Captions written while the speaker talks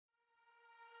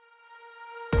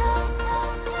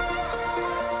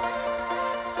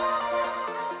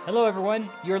Hello, everyone.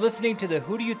 You're listening to the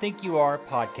Who Do You Think You Are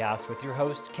podcast with your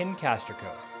host, Ken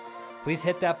Castrico. Please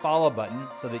hit that follow button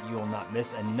so that you will not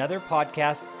miss another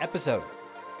podcast episode.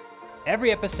 Every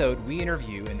episode, we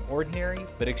interview an ordinary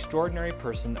but extraordinary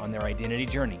person on their identity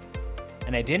journey.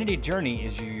 An identity journey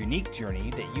is your unique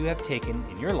journey that you have taken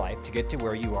in your life to get to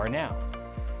where you are now.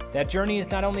 That journey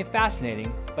is not only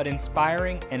fascinating, but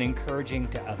inspiring and encouraging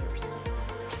to others.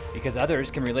 Because others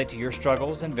can relate to your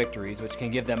struggles and victories, which can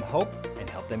give them hope and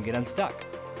help them get unstuck.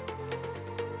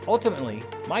 Ultimately,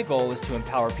 my goal is to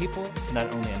empower people to not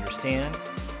only understand,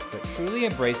 but truly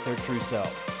embrace their true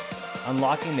selves,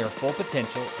 unlocking their full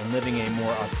potential and living a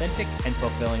more authentic and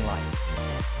fulfilling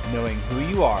life. Knowing who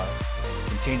you are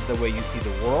can change the way you see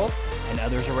the world and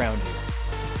others around you.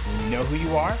 When you know who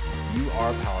you are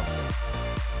powerful.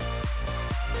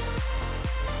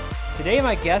 Today,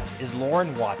 my guest is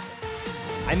Lauren Watson.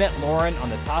 I met Lauren on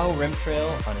the Tahoe Rim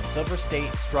Trail on a Silver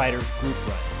State Striders group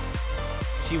run.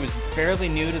 She was fairly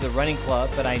new to the running club,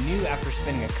 but I knew after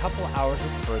spending a couple hours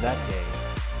with her that day,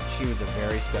 she was a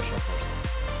very special person.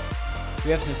 We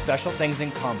have some special things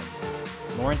in common.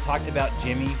 Lauren talked about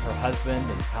Jimmy, her husband,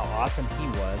 and how awesome he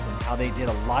was, and how they did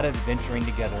a lot of adventuring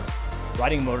together,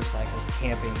 riding motorcycles,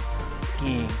 camping,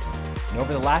 skiing. And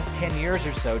over the last 10 years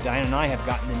or so, Diane and I have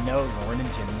gotten to know Lauren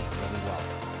and Jimmy really well.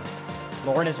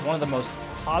 Lauren is one of the most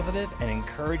positive and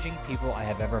encouraging people I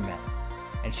have ever met,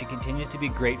 and she continues to be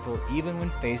grateful even when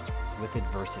faced with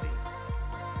adversity.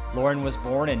 Lauren was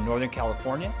born in Northern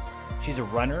California. She's a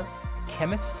runner,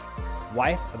 chemist,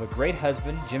 wife of a great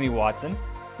husband, Jimmy Watson,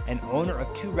 and owner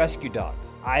of 2 rescue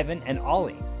dogs, Ivan and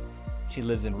Ollie. She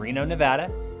lives in Reno,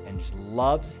 Nevada, and she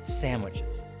loves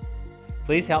sandwiches.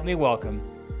 Please help me welcome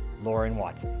Lauren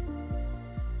Watson.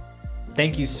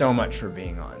 Thank you so much for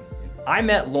being on. I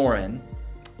met Lauren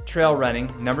trail running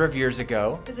a number of years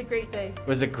ago. It was a great day. It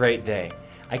was a great day.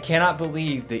 I cannot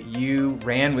believe that you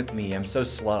ran with me. I'm so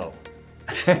slow.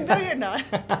 No, you're not.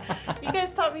 You guys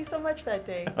taught me so much that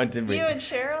day. Oh, did we? You and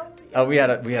Cheryl. Oh, we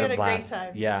had a blast. blast. Great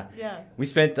time. Yeah. We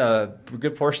spent a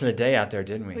good portion of the day out there,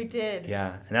 didn't we? We did.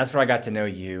 Yeah, and that's where I got to know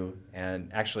you, and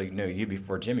actually know you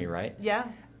before Jimmy, right? Yeah.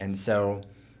 And so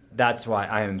that's why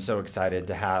I am so excited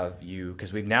to have you,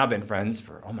 because we've now been friends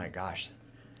for, oh my gosh.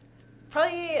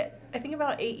 Probably, I think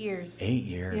about 8 years. 8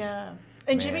 years. Yeah. And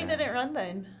Man. Jimmy didn't run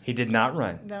then. He did not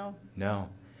run. No.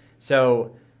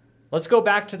 So let's go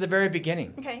back to the very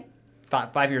beginning. Okay.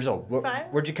 5 years old.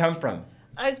 Where'd you come from?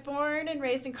 I was born and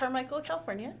raised in Carmichael,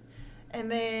 California.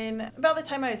 And then about the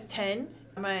time I was 10,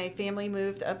 my family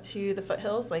moved up to the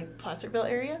foothills, like Placerville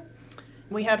area.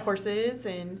 We had horses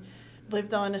and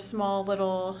lived on a small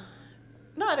little,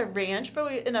 not a ranch,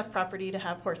 but enough property to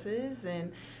have horses.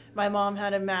 And my mom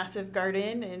had a massive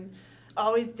garden and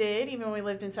always did, even when we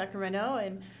lived in Sacramento.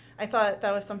 And I thought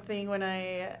that was something when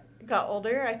I got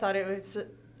older. I thought it was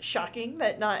shocking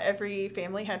that not every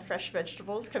family had fresh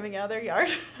vegetables coming out of their yard.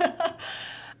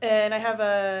 And I have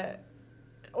a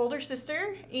older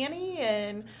sister, Annie,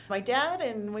 and my dad,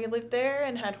 and we lived there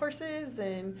and had horses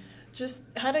and just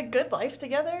had a good life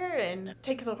together and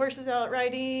take the horses out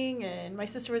riding. And my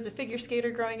sister was a figure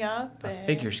skater growing up. A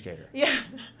figure skater? Yeah.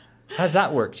 How's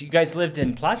that work? You guys lived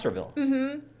in Placerville.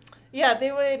 Mm-hmm.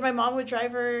 Yeah, my mom would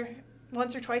drive her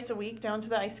once or twice a week down to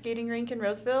the ice skating rink in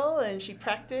Roseville, and she'd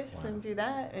practice and do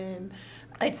that. And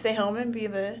I'd stay home and be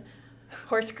the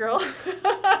horse girl.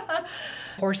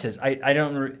 Horses.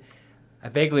 I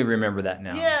vaguely remember that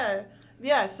now.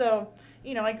 Yeah. So,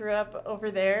 I grew up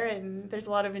over there, and there's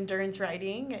a lot of endurance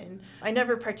riding, and I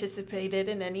never participated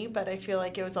in any, but I feel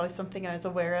like it was always something I was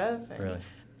aware of. Really?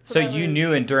 So you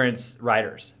knew endurance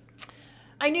riders?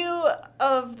 I knew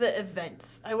of the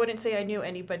events. I wouldn't say I knew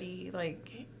anybody.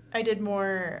 Like, I did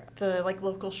more the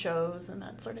local shows and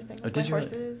that sort of thing with my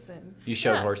horses. Really? And you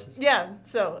showed horses? Yeah.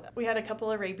 So we had a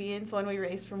couple Arabians, one we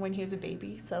raised from when he was a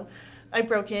baby. So I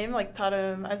broke him, taught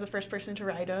him as the first person to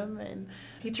ride him, and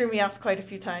he threw me off quite a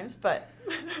few times, but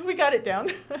we got it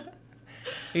down.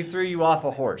 He threw you off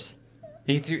a horse?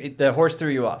 The horse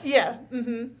threw you off? Yeah.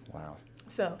 Mm-hmm. Wow.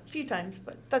 So a few times,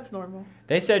 but that's normal.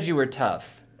 They said you were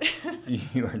tough.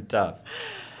 You were tough.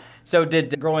 So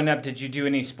growing up, did you do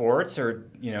any sports, or,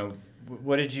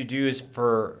 what did you do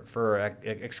for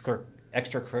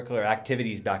extracurricular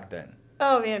activities back then?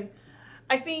 Oh, man.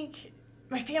 I think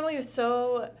my family was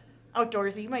so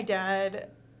outdoorsy. My dad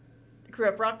grew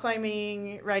up rock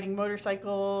climbing, riding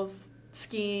motorcycles,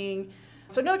 skiing.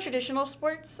 So no traditional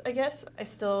sports, I guess. I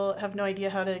still have no idea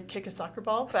how to kick a soccer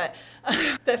ball, but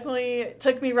definitely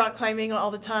took me rock climbing all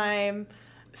the time.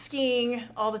 skiing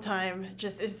all the time.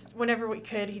 Just whenever we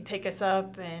could, he'd take us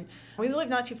up, and we live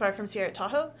not too far from Sierra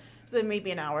Tahoe, so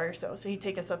maybe an hour or so. So he'd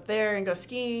take us up there and go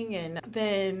skiing, and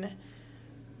then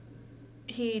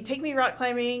he'd take me rock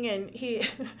climbing, and this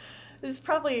is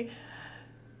probably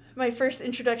my first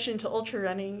introduction to ultra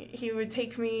running. He would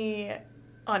take me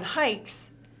on hikes,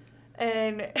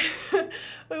 and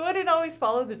we wouldn't always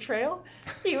follow the trail.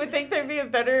 He would think there'd be a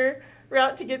better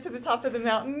route to get to the top of the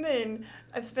mountain, and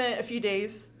I've spent a few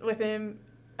days with him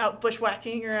out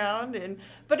bushwhacking around,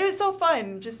 but it was so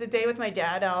fun, just a day with my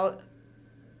dad out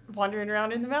wandering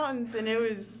around in the mountains, and it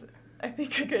was, I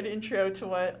think, a good intro to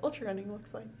what ultra running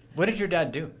looks like. What did your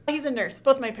dad do? He's a nurse.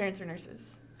 Both my parents are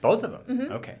nurses. Both of them?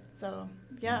 Mm-hmm. Okay. So,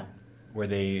 yeah. Were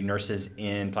they nurses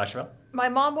in Placerville? My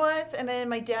mom was, and then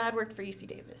my dad worked for UC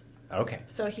Davis. Okay.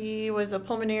 So he was a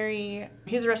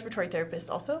respiratory therapist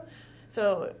also.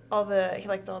 So he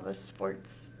liked all the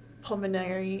sports,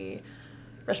 pulmonary,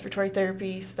 respiratory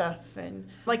therapy stuff, and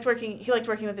he liked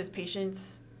working with his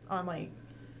patients on, like,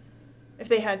 if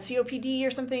they had COPD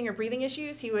or something or breathing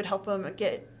issues, he would help them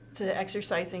get to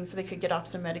exercising so they could get off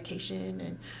some medication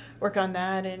and work on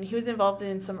that. And he was involved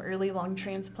in some early lung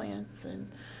transplants, and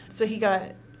so he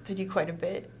got to do quite a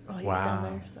bit while he was down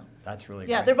there. So that's really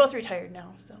great. They're both retired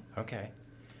now. So okay.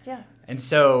 Yeah. And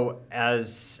so,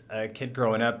 as a kid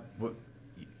growing up,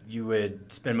 you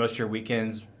would spend most of your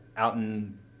weekends out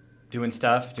and doing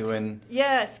stuff,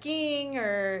 Yeah, skiing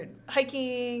or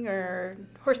hiking or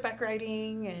horseback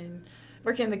riding and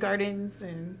working in the gardens,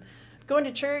 and going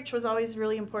to church was always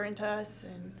really important to us,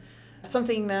 and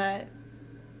something that,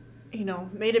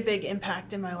 made a big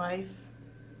impact in my life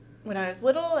when I was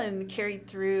little and carried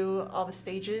through all the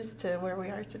stages to where we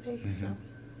are today. Mm-hmm. So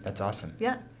that's awesome.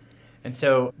 Yeah. And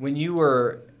so when you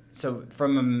were,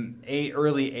 from an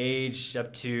early age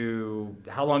up to,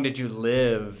 how long did you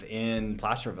live in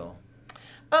Placerville?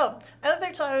 Oh, I lived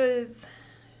there till I was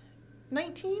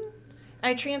 19.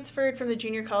 I transferred from the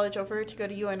junior college over to go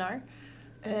to UNR,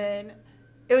 and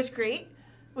it was great.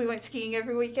 We went skiing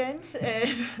every weekend,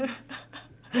 and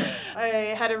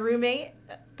I had a roommate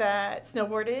that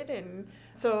snowboarded, and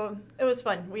so it was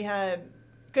fun. We had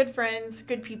good friends,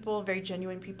 good people, very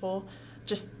genuine people,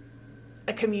 just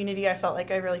a community I felt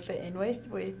like I really fit in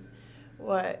with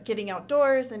getting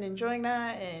outdoors and enjoying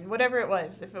that, and whatever it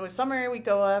was. If it was summer, we'd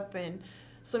go up and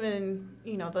swim in,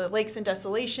 the lakes in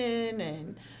Desolation,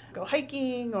 and go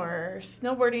hiking or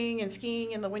snowboarding and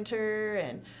skiing in the winter,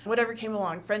 and whatever came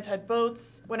along. Friends had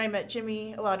boats. When I met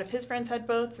Jimmy, a lot of his friends had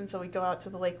boats, and so we'd go out to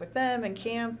the lake with them and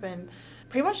camp, and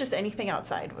pretty much just anything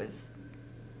outside was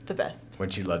the best.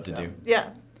 What you loved to do.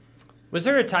 Yeah. Was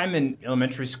there a time in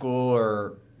elementary school,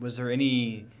 or was there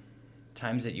any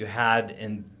times that you had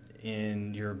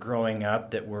in your growing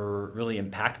up that were really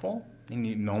impactful?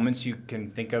 Any moments you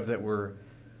can think of that were,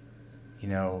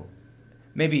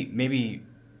 maybe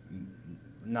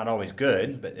not always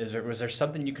good, but was there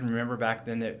something you can remember back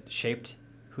then that shaped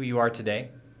who you are today?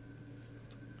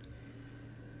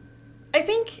 I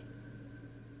think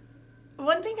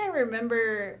one thing I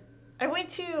remember, I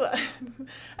went to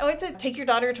take your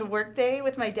daughter to work day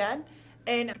with my dad,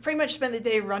 and pretty much spent the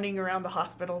day running around the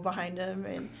hospital behind him.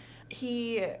 And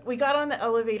we got on the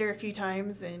elevator a few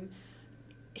times, and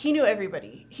he knew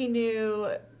everybody. He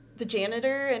knew the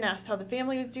janitor and asked how the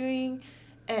family was doing,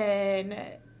 and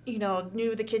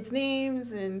knew the kids'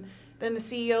 names. And then the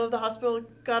CEO of the hospital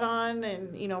got on,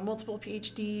 and multiple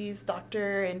PhDs,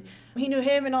 doctor, and he knew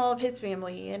him and all of his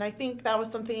family. And I think that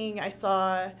was something I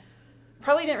saw,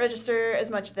 probably didn't register as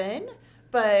much then,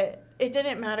 but it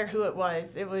didn't matter who it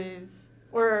was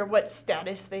or what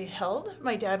status they held.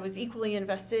 My dad was equally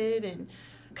invested and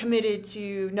committed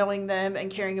to knowing them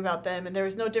and caring about them, and there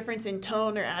was no difference in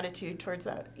tone or attitude towards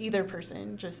either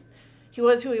person. Just he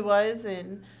was who he was,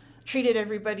 and treated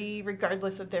everybody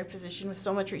regardless of their position with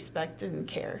so much respect and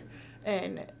care.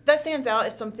 And that stands out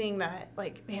as something that,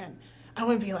 like, man, I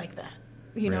want to be like that,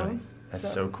 you know? That's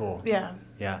so cool. Yeah.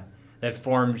 Yeah. That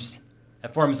forms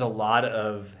a lot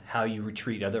of how you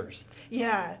treat others.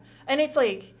 Yeah. And it's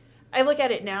like, I look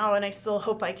at it now and I still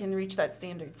hope I can reach that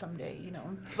standard someday,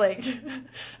 Like,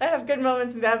 I have good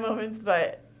moments and bad moments,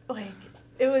 but, like,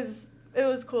 it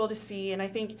was cool to see. And I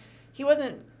think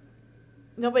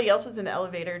nobody else was in the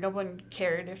elevator. No one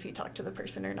cared if he talked to the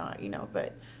person or not,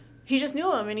 but he just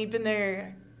knew him, and he'd been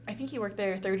there, I think he worked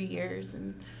there 30 years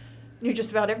and knew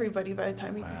just about everybody by the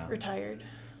time he retired.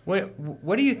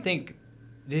 What do you think?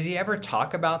 Did he ever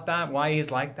talk about that, why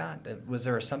he's like that? Was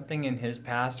there something in his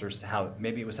past, or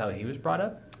maybe it was how he was brought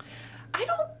up? I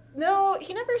don't know.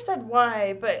 He never said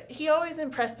why, but he always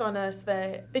impressed on us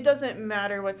that it doesn't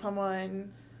matter what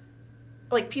someone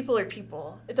like, people are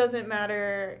people. It doesn't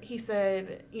matter. He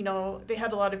said, you know, they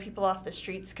had a lot of people off the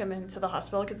streets come into the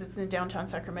hospital because it's in downtown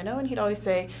Sacramento. And he'd always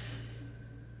say,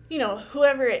 you know,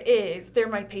 whoever it is, they're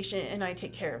my patient and I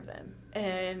take care of them.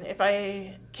 And if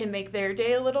I can make their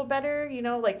day a little better, you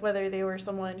know, like whether they were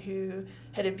someone who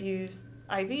had abused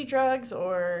IV drugs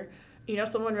or, you know,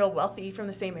 someone real wealthy from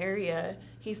the same area,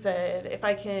 he said, if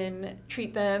I can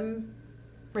treat them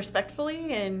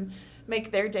respectfully and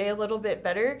make their day a little bit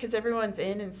better, because everyone's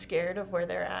in and scared of where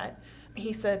they're at,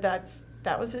 he said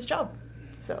that was his job.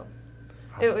 So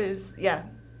awesome. It was, yeah.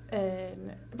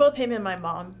 And both him and my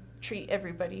mom treat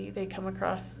everybody they come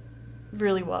across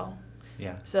really well.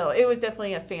 Yeah. So it was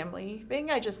definitely a family thing.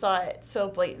 I just saw it so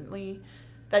blatantly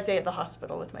that day at the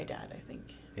hospital with my dad, I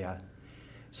think. Yeah.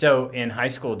 So in high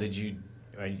school, did you,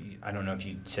 I don't know if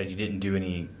you said you didn't do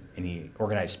any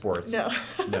organized sports. No.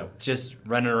 No, just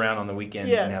running around on the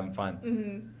weekends and having fun.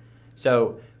 Mm-hmm.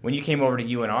 So when you came over to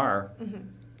UNR, mm-hmm.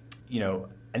 you know,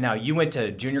 and now you went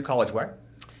to junior college where?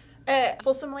 At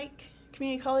Folsom Lake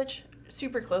Community College,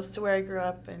 super close to where I grew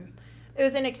up. And it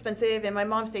was inexpensive, and my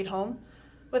mom stayed home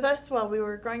with us while we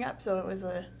were growing up, so it was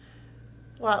a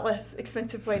lot less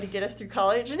expensive way to get us through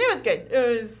college, and it was good.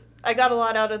 I got a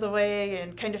lot out of the way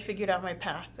and kind of figured out my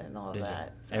path and all of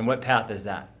that. So. And what path is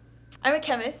that? I'm a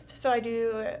chemist, so I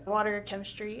do water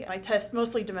chemistry. I test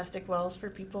mostly domestic wells for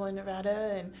people in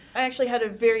Nevada, and I actually had a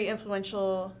very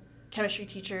influential chemistry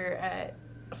teacher at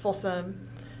Folsom,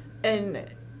 and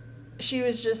she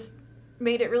was just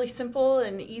made it really simple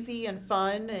and easy and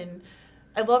fun, and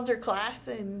I loved her class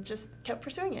and just kept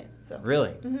pursuing it. So.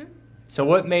 Really? Mm-hmm. So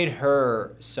what made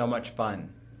her so much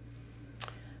fun?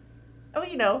 Oh,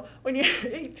 you know, when you're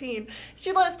 18,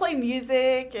 she let us play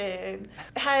music and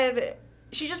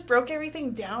she just broke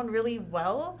everything down really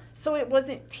well, so it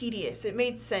wasn't tedious. It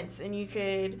made sense, and you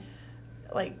could,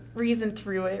 like, reason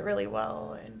through it really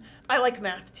well. And I like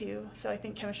math, too, so I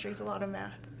think chemistry is a lot of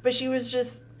math. But she was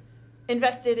just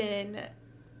invested in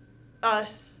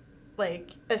us,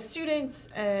 like, as students,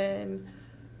 and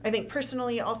I think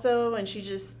personally also, and she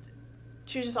was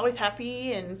just always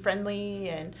happy and friendly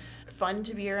and fun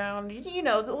to be around. You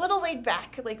know, a little laid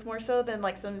back, like, more so than,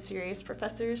 like, some serious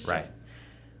professors. Right. Just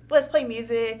let's play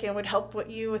music and would help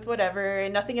you with whatever,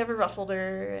 and nothing ever ruffled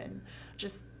her, and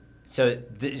just... So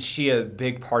is she a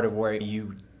big part of where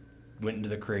you went into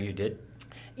the career you did?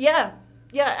 Yeah,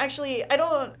 actually,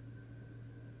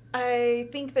 I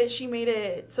think that she made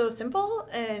it so simple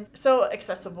and so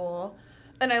accessible,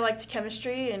 and I liked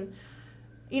chemistry, and,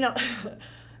 you know,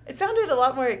 it sounded a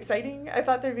lot more exciting. I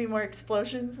thought there'd be more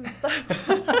explosions and stuff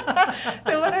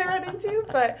than what I run into,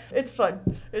 but it's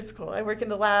fun. It's cool. I work in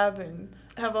the lab and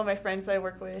have all my friends I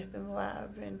work with in the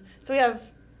lab, and so we have,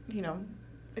 you know,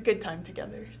 a good time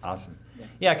together. So. Awesome.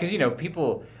 Yeah, because, you know,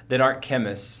 people that aren't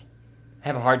chemists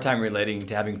have a hard time relating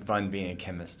to having fun being a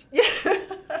chemist. Yeah.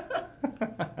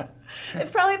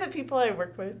 It's probably the people I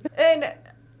work with. And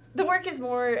the work is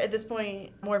more, at this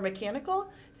point, more mechanical.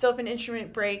 So if an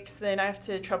instrument breaks, then I have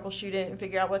to troubleshoot it and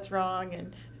figure out what's wrong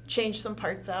and change some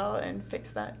parts out and fix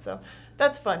that. So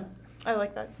that's fun. I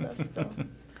like that stuff.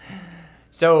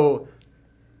 So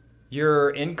you're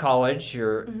in college.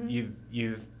 Mm-hmm.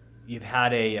 You've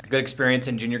had a good experience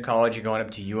in junior college. You're going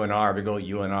up to UNR, big old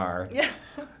UNR. Yeah.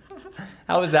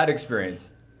 How was that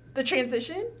experience? The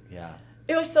transition? Yeah.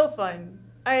 It was so fun.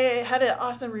 I had an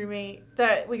awesome roommate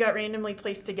that we got randomly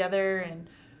placed together, and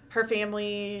her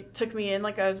family took me in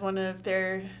like I was one of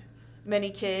their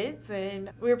many kids, and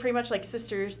we were pretty much like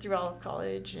sisters through all of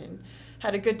college and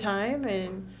had a good time.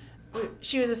 And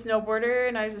she was a snowboarder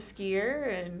and I was a skier,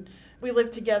 and we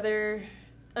lived together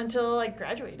until I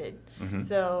graduated. Mm-hmm.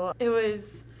 So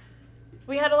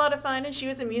we had a lot of fun, and she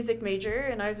was a music major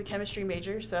and I was a chemistry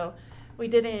major, so we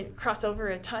didn't cross over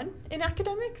a ton in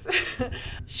academics.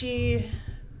 She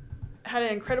had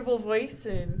an incredible voice,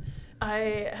 and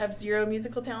I have zero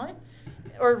musical talent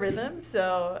or rhythm,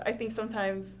 so I think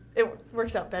sometimes it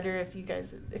works out better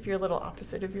if you're a little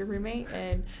opposite of your roommate.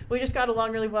 And we just got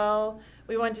along really well.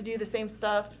 We wanted to do the same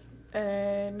stuff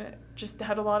and just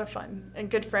had a lot of fun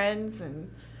and good friends and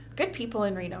good people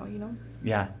in Reno, you know?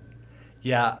 Yeah.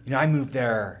 Yeah. You know, I moved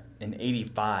there in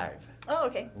 85. Oh,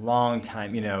 okay. Long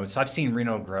time, you know, so I've seen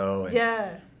Reno grow. And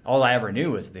yeah. All I ever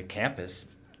knew was the campus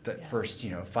the first,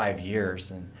 5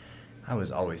 years. And I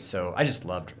was always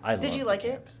Did you like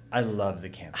it? I love the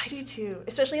campus. I do too,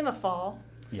 especially in the fall.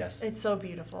 Yes. It's so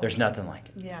beautiful. There's nothing like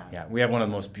it. Yeah. Yeah. We have one of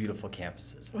the most beautiful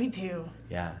campuses. We do.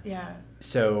 Yeah. Yeah.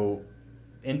 So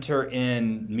enter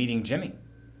in meeting Jimmy.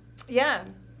 Yeah.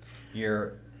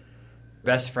 Your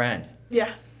best friend.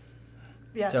 Yeah.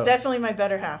 Yeah. So, definitely my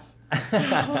better half.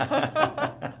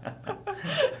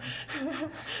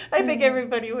 I think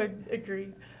everybody would agree.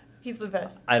 He's the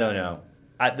best. I don't know.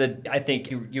 I think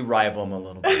you rival him a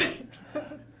little bit.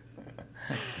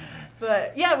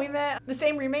 But yeah, we met. The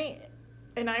same roommate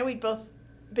and we'd both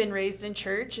been raised in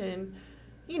church, and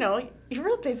you're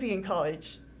real busy in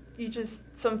college.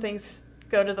 Some things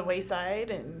go to the wayside,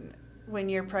 and when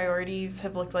your priorities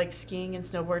have looked like skiing and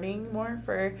snowboarding more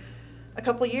for a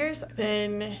couple years,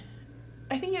 then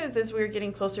I think it was as we were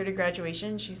getting closer to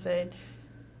graduation, she said,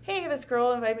 hey, this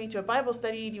girl invited me to a Bible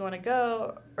study. Do you want to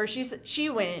go? Or she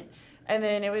went, and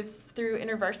then it was through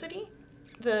InterVarsity,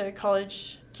 the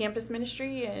college campus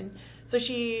ministry, and so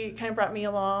she kind of brought me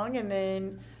along, and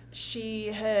then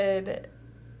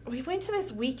we went to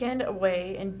this weekend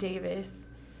away in Davis,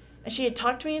 and she had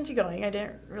talked me into going. I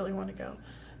didn't really want to go.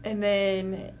 And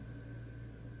then,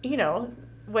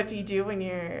 what do you do when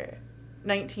you're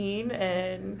 19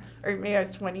 or maybe I was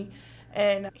 20,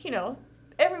 and,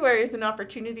 everywhere is an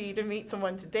opportunity to meet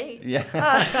someone to date. Yeah.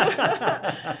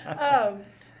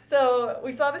 So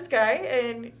we saw this guy,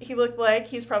 and he looked like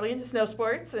he's probably into snow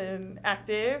sports and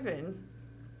active, and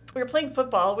we were playing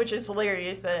football, which is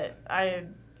hilarious that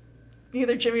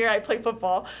neither Jimmy or I play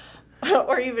football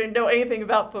or even know anything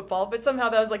about football, but somehow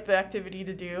that was like the activity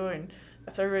to do, and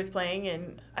so everybody was playing,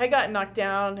 and I got knocked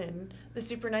down, and the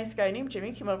super nice guy named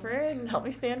Jimmy came over and helped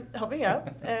me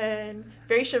up, and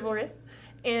very chivalrous.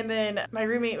 And then my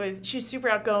roommate she was super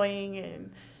outgoing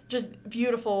and just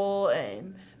beautiful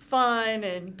and fun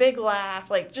and big laugh,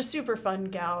 like just super fun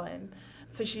gal. And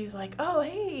so she's like, oh,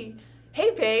 hey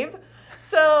babe.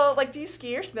 So like, do you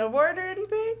ski or snowboard or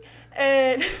anything?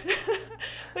 And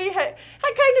we had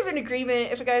kind of an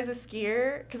agreement. If a guy's a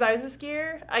skier, because I was a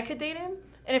skier, I could date him.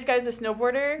 And if a guy's a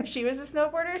snowboarder, she was a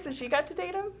snowboarder, so she got to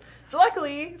date him. So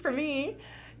luckily for me,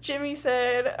 Jimmy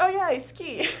said, oh yeah, I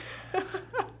ski.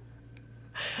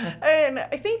 And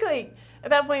I think like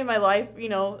at that point in my life,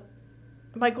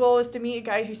 my goal was to meet a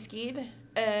guy who skied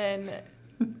and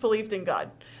believed in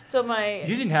God. So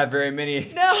you didn't have very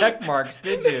many check marks,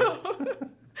 did you? No.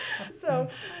 So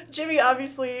Jimmy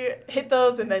obviously hit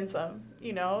those and then some,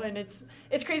 and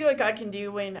it's crazy what God can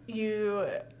do when you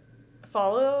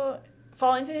fall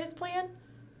into his plan.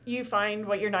 You find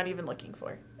what you're not even looking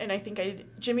for. And I think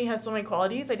Jimmy has so many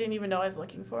qualities I didn't even know I was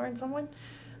looking for in someone.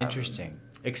 Interesting.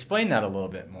 Explain that a little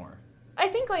bit more. I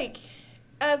think like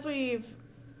as we've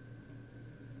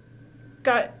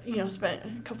got,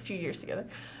 spent a few years together,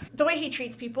 the way he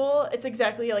treats people, it's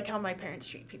exactly like how my parents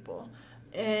treat people.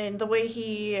 And the way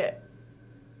he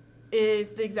is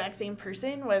the exact same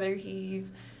person, whether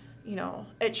he's,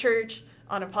 at church,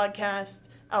 on a podcast,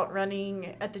 out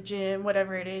running, at the gym,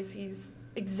 whatever it is, he's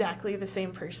exactly the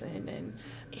same person. And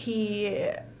he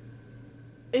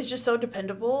is just so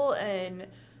dependable and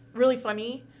really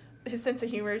funny. His sense of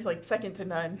humor is like second to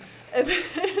none.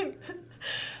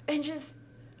 And just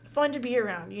fun to be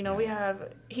around.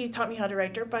 He taught me how to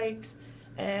ride dirt bikes,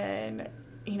 and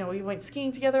we went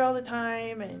skiing together all the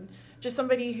time, and just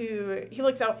somebody who he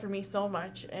looks out for me so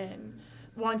much and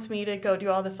wants me to go do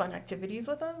all the fun activities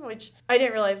with him, which I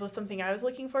didn't realize was something I was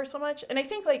looking for so much. And I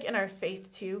think like in our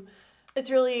faith too, it's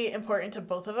really important to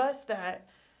both of us that,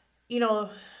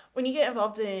 when you get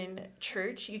involved in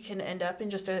church, you can end up in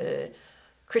just a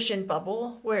Christian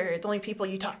bubble where the only people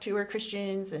you talk to are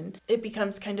Christians, and it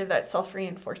becomes kind of that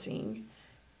self-reinforcing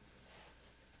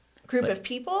group of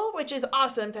people, which is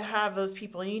awesome to have those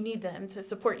people, and you need them to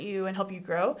support you and help you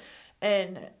grow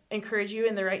and encourage you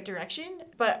in the right direction.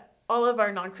 But all of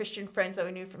our non-Christian friends that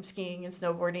we knew from skiing and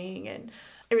snowboarding and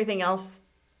everything else,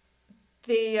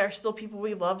 they are still people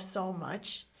we love so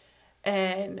much.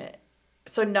 And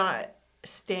so not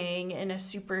staying in a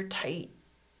super tight,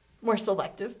 more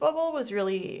selective bubble was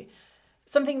really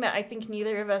something that I think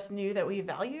neither of us knew that we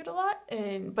valued a lot.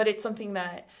 But it's something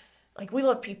that, like, we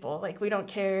love people. Like, we don't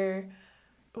care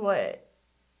what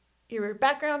your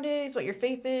background is, what your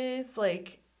faith is.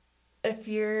 Like, if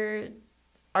you're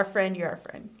our friend, you're our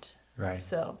friend. Right.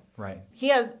 So right.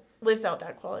 He lives out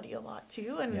that quality a lot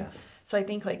too. And so I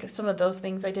think like some of those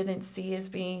things I didn't see as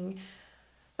being,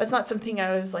 that's not something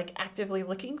I was like actively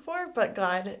looking for, but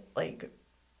God like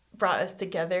brought us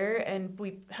together, and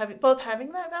we have both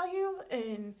having that value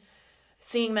and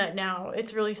seeing that now.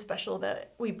 It's really special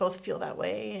that we both feel that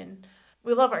way. And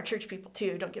we love our church people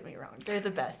too, don't get me wrong. They're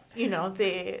the best.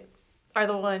 They are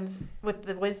the ones with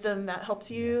the wisdom that helps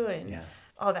you and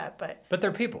all that. But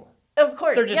they're people. Of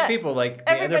course. They're just people like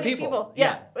the other people.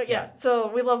 Yeah. So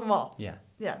we love them all. Yeah.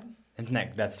 Yeah. And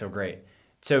that's so great.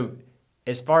 So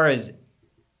as far as,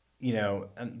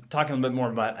 I'm talking a little bit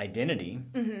more about identity.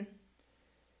 Mm-hmm.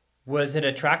 Was it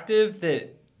attractive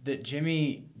that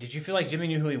Jimmy, did you feel like Jimmy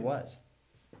knew who he was?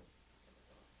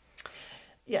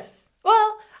 Yes.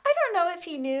 Well, I don't know if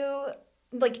he knew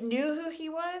who he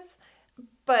was,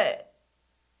 but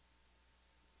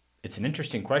It's an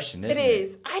interesting question, isn't it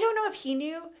is. I don't know if he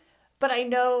knew, but I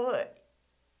know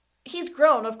he's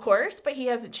grown, of course, but he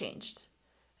hasn't changed.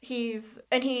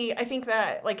 I think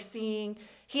that like seeing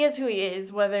he is who he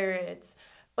is, whether it's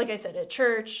like I said, at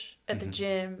church, at the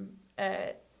gym,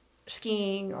 at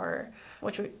skiing, or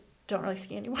which we don't really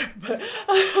ski anymore,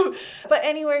 but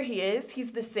anywhere he is,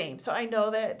 he's the same. So I know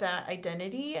that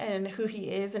identity and who he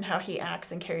is and how he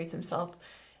acts and carries himself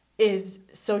is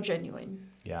so genuine.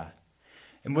 Yeah.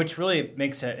 And which really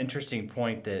makes an interesting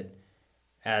point that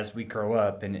as we grow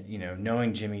up and,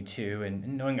 knowing Jimmy too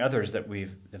and knowing others that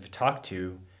have talked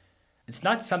to, it's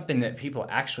not something that people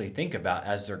actually think about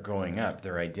as they're growing up,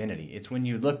 their identity. It's when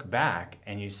you look back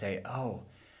and you say, oh,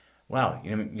 wow,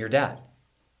 your dad.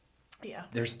 Yeah.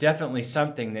 There's definitely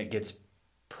something that gets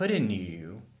put into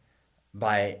you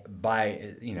by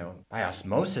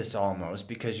osmosis almost,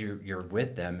 because you're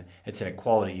with them. It's an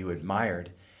equality you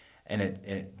admired. And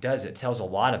it tells a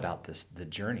lot about the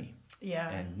journey. Yeah.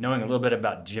 And knowing a little bit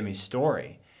about Jimmy's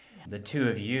story, the two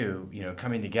of you,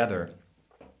 coming together,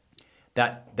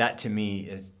 that to me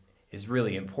is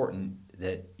really important,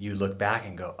 that you look back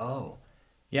and go, oh,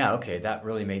 yeah, okay, that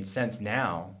really made sense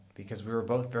now, because we were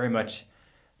both very much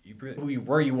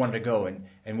where you wanted to go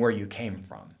and where you came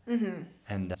from. Mm-hmm.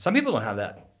 And some people don't have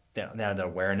that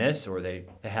awareness, or they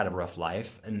had a rough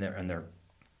life in their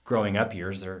growing up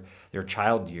years, their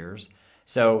child years.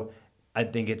 So I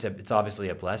think it's obviously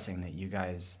a blessing that you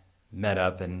guys met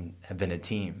up and have been a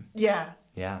team. Yeah.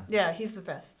 Yeah. Yeah, he's the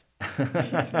best.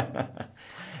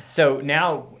 So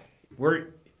now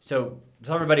tell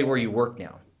everybody where you work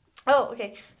now. Oh,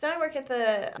 okay. So I work at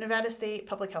the Nevada State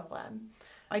Public Health Lab.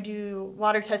 I do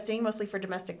water testing, mostly for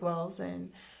domestic wells,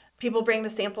 and people bring the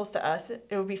samples to us.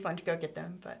 It would be fun to go get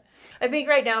them, but I think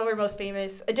right now we're most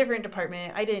famous, a different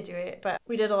department. I didn't do it, but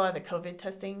we did a lot of the COVID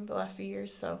testing the last few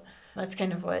years, so that's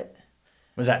kind of what.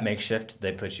 Was that makeshift?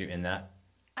 They put you in that?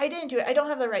 I didn't do it. I don't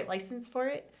have the right license for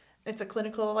it. It's a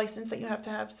clinical license that you have to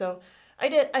have, so I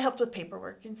helped with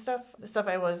paperwork and stuff, the stuff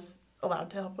I was allowed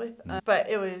to help with, but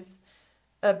it was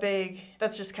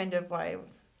that's just kind of why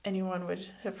anyone would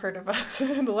have heard of us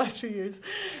in the last few years.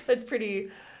 It's pretty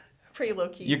low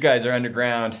key. You guys are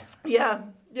underground. Yeah.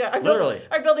 Literally.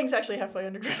 Our building's actually halfway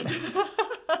underground.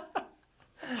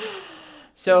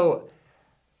 So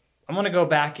I want to go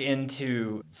back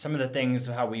into some of the things,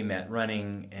 how we met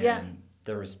running, and yeah.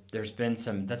 There's been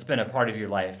that's been a part of your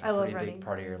life, I love pretty running. big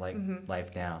part of your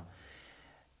life now.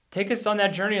 Take us on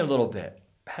that journey a little bit.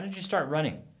 How did you start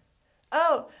running?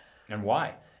 Oh. And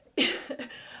why?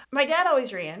 My dad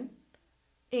always ran.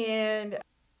 And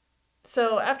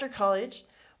so after college,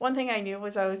 one thing I knew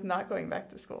was I was not going back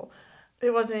to school.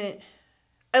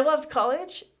 I loved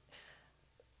college,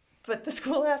 but the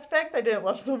school aspect I didn't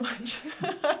love so much.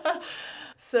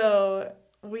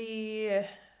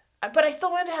 But I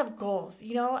still wanted to have goals,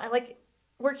 I like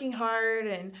working hard,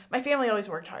 and my family always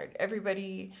worked hard.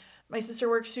 My sister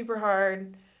works super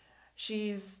hard.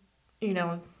 She's,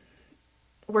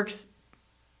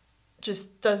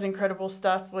 just does incredible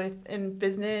stuff in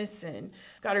business, and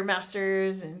got her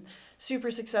master's and super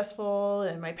successful.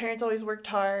 And my parents always worked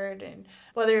hard, and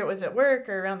whether it was at work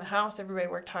or around the house, everybody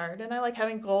worked hard. And I like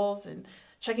having goals and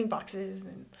checking boxes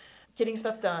and getting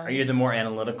stuff done. Are you the more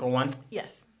analytical one?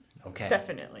 Yes. Okay.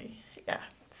 Definitely. Yeah.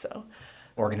 So.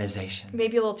 Organization.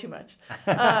 Maybe a little too much.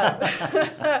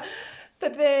 But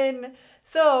then,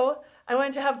 so I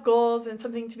wanted to have goals and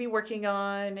something to be working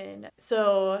on. And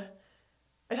so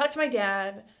I talked to my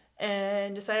dad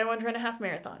and decided I wanted to run a half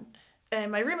marathon.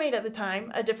 And my roommate at the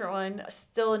time, a different one,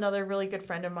 still another really good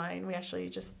friend of mine, we actually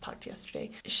just talked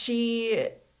yesterday, she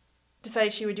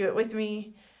decided she would do it with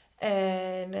me.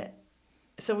 And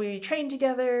so we trained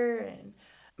together, and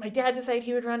my dad decided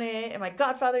he would run it, and my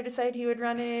godfather decided he would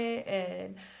run it.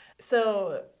 And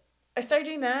so I started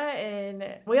doing that,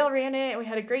 and we all ran it, and we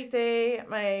had a great day.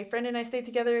 My friend and I stayed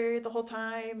together the whole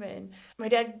time, and my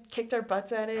dad kicked our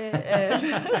butts at it.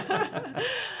 And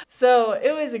so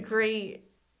it was a great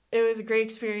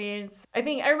experience. I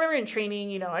remember in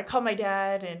training, I called my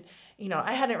dad, and,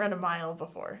 I hadn't run a mile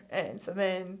before. And so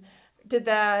then did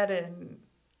that, and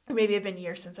maybe it'd been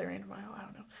years since I ran a mile. I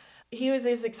don't know. He was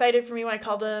as excited for me when I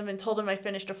called him and told him I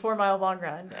finished a 4-mile long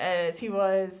run as he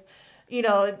was,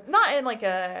 not in like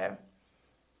a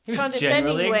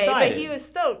condescending way, excited. but he was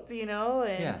stoked, and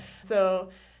yeah. So,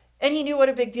 and he knew what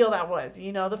a big deal that was,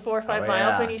 the 4 or 5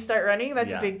 miles when you start running,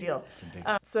 that's a big deal. It's a big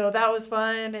deal. So that was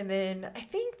fun. And then I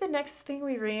think the next thing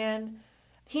we ran,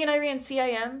 he and I ran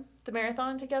CIM, the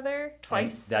marathon, together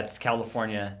twice. And that's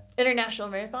California International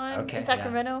Marathon in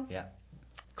Sacramento. Yeah.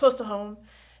 Close to home.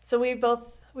 So we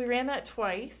ran that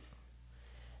twice.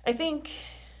 I think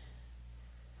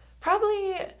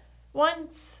probably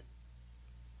once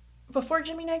before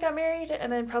Jimmy and I got married, and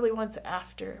then probably once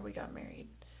after we got married.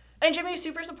 And Jimmy was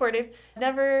super supportive.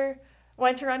 Never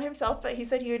went to run himself, but he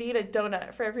said he would eat a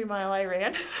donut for every mile I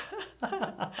ran.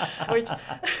 Which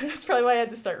is probably why I had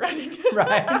to start running.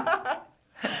 Right.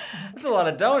 That's a lot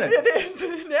of donuts. It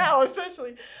is, now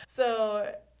especially.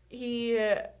 So we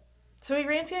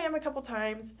ran CIM a couple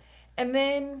times, and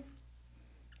then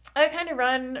I kind of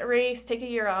run a race, take a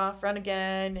year off, run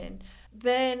again, and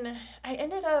then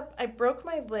I broke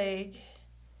my leg,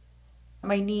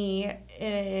 my knee,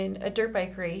 in a dirt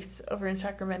bike race over in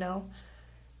Sacramento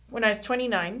when I was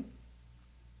 29,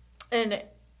 and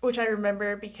which I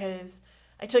remember because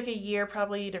I took a year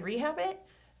probably to rehab it,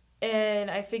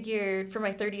 and I figured for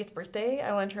my 30th birthday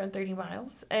I wanted to run 30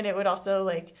 miles, and it would also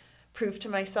like prove to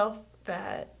myself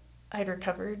that I'd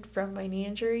recovered from my knee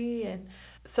injury. And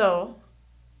so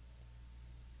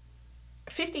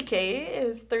 50K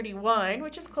is 31,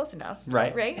 which is close enough.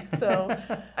 Right? So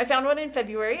I found one in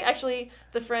February. Actually,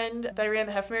 the friend that I ran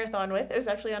the half marathon with, it was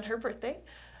actually on her birthday.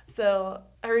 So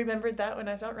I remembered that when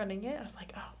I was out running it. I was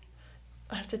like, oh,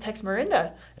 I have to text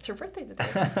Miranda. It's her birthday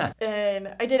today.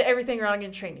 And I did everything wrong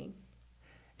in training.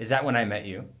 Is that when I met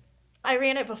you? I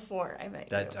ran it before I met you.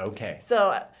 That's okay.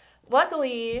 So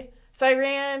luckily,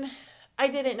 I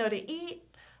didn't know to eat.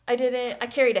 I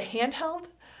carried a handheld.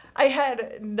 I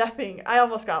had nothing. I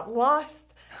almost got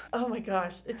lost. Oh my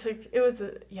gosh.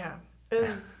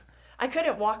 I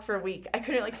couldn't walk for a week. I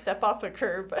couldn't step off a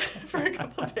curb for a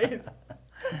couple days.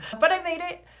 But I made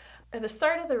it. At the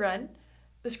start of the run,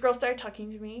 this girl started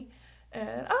talking to me,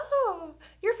 and, oh,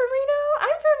 you're from Reno?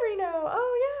 I'm from Reno.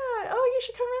 Oh, yeah. Oh, you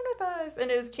should come run with us.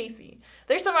 And it was Casey.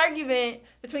 There's some argument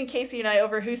between Casey and I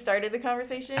over who started the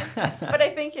conversation. But I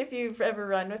think if you've ever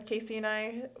run with Casey and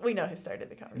I, we know who started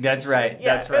the conversation. That's right.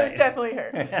 Yeah, That's right. It was definitely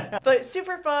her. But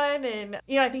super fun. And,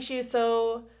 I think she was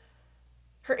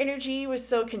her energy was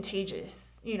so contagious.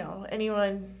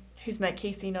 Anyone who's met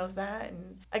Casey knows that.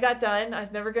 And I got done. I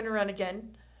was never going to run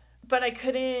again. But I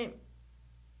couldn't.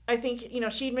 I think,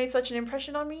 she'd made such an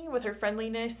impression on me with her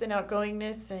friendliness and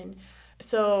outgoingness. And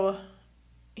so,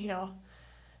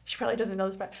 she probably doesn't know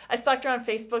this part. I stalked her on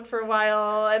Facebook for a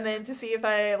while, and then to see if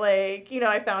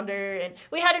I found her. And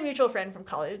we had a mutual friend from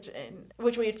college, and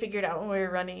which we had figured out when we were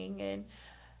running, and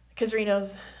because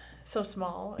Reno's so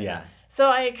small. Yeah. So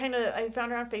I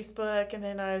found her on Facebook, and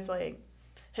then I was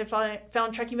had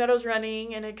found Truckee Meadows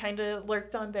Running, and it kind of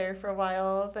lurked on there for a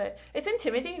while. But it's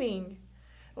intimidating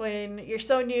when you're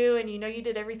so new and you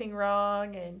did everything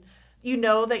wrong, and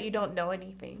that you don't know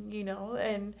anything,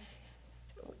 and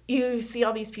you see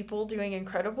all these people doing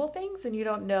incredible things, and you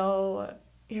don't know.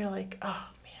 You're like, oh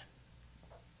man,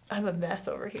 I'm a mess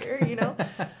over here,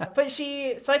 But so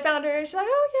I found her, and she's like,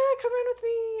 oh yeah, come run with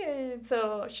me. And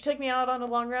so she took me out on a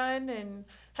long run and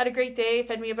had a great day,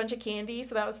 fed me a bunch of candy,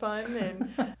 so that was fun.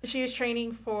 And she was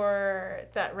training for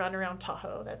that run around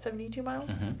Tahoe, that 72 miles.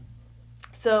 Mm-hmm.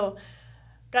 So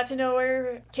got to know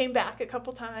her, came back a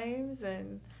couple times,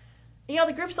 and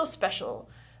the group's so special.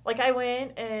 I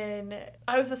went, and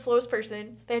I was the slowest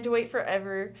person. They had to wait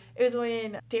forever. It was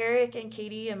when Derek and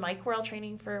Katie and Mike were all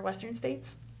training for Western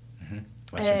States. Mm-hmm.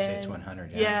 Western States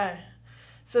 100, yeah. Yeah.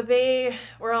 So they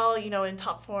were all, in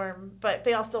top form, but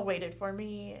they all still waited for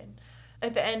me. And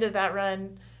at the end of that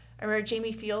run, I remember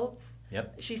Jamie Fields.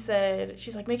 Yep. She's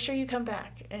like, make sure you come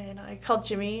back. And I called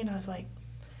Jimmy, and I was like,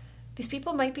 these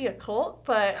people might be a cult,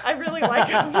 but I really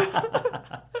like them.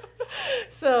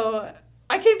 So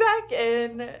I came back,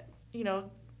 and,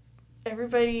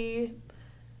 everybody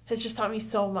has just taught me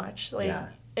so much.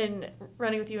 And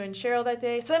running with you and Cheryl that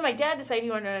day. So then my dad decided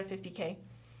he wanted to run 50K.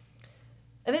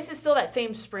 And this is still that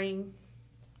same spring.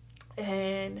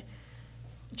 And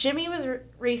Jimmy was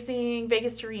racing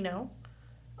Vegas to Reno.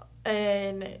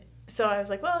 And so I was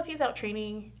like, well, if he's out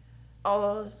training,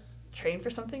 I'll train for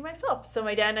something myself. So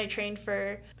my dad and I trained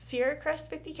for Sierra Crest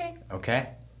 50K. Okay.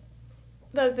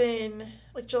 That was in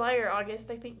July or August,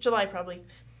 I think. July probably.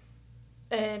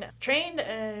 And trained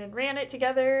and ran it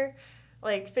together,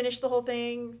 finished the whole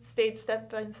thing, stayed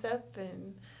step by step.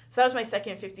 And so that was my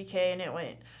second 50K, and it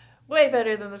went way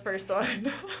better than the first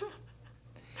one.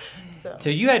 So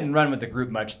you hadn't run with the group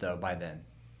much, though, by then,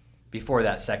 before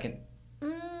that second?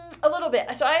 A little bit.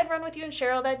 So I had run with you and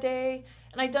Cheryl that day,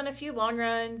 and I'd done a few long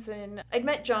runs, and I'd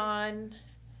met John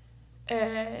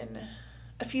and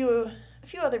a few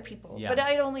other people. Yeah. But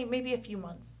I'd only maybe a few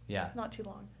months. Yeah. Not too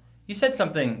long. You said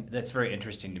something that's very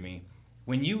interesting to me.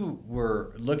 When you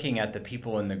were looking at the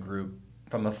people in the group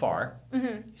from afar,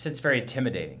 you said it's very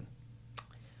intimidating.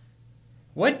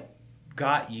 What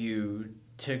got you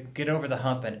to get over the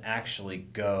hump and actually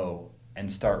go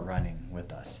and start running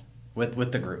with us,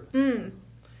 with the group?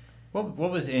 What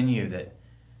was in you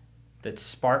that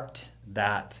sparked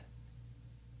that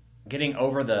getting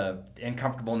over the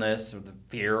uncomfortableness or the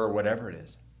fear or whatever it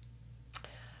is?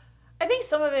 I think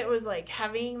some of it was like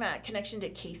having that connection to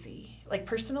Casey, like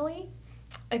personally.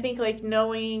 I think like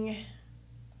knowing,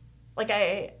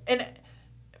 and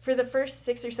for the first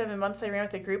 6 or 7 months I ran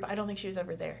with the group, I don't think she was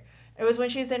ever there. It was when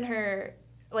she was in her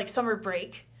like summer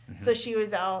break. So she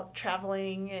was out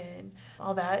traveling and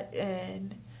all that.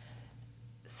 And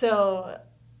so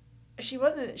she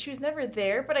was never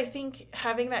there, but I think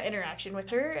having that interaction with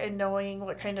her and knowing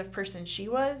what kind of person she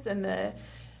was and the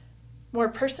more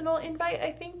personal invite,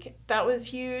 I think that was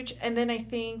huge. And then I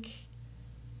think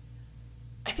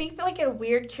like a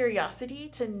weird curiosity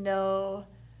to know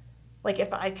like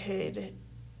if I could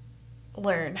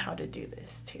learn how to do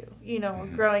this too.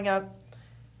 Growing up,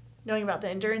 knowing about the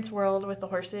endurance world with the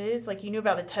horses, like you knew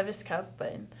about the Tevis Cup,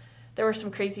 but there were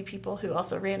some crazy people who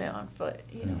also ran it on foot,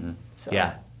 So,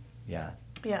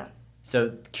 yeah.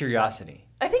 So curiosity.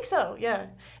 I think so, yeah.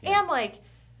 And like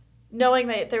knowing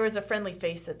that there was a friendly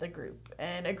face at the group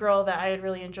and a girl that I had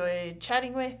really enjoyed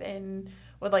chatting with and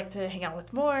would like to hang out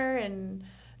with more. And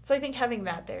so I think having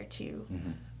that there too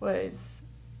was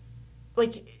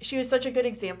like, she was such a good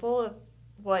example of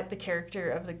what the character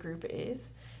of the group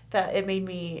is, that it made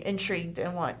me intrigued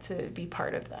and want to be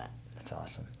part of that. That's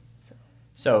awesome.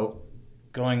 So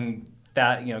going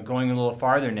a little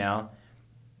farther now,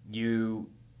 you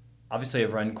obviously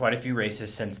have run quite a few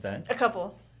races since then. A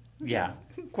couple. Yeah,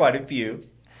 quite a few.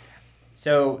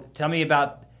 So tell me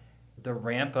about the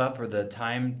ramp up or the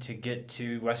time to get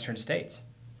to Western States.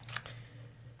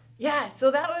 Yeah, so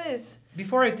that was...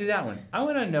 Before I do that one, I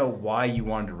want to know why you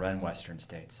wanted to run Western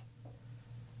States.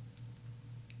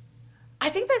 I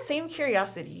think that same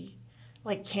curiosity,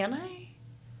 like, can I?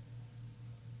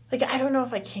 Like, I don't know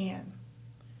if I can.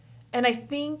 And I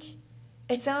think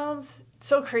it sounds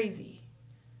so crazy.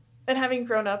 And having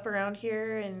grown up around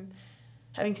here and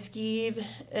having skied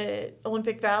at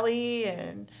Olympic Valley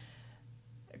and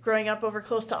growing up over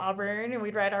close to Auburn, and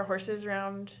we'd ride our horses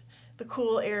around the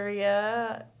cool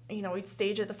area. We'd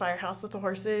stage at the firehouse with the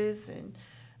horses. And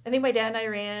I think my dad and I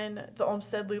ran the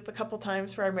Olmsted Loop a couple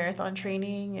times for our marathon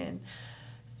training. And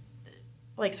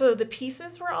so the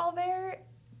pieces were all there,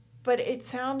 but it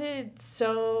sounded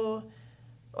so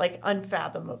like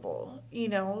unfathomable,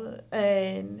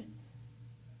 and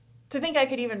to think I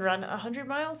could even run 100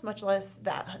 miles, much less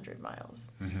that 100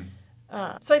 miles.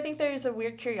 So I think there's a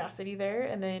weird curiosity there.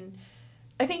 And then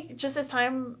I think just as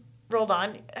time rolled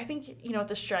on, I think, with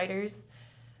the Striders,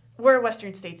 we're a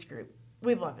Western States group.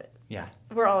 We love it. Yeah.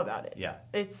 We're all about it. Yeah.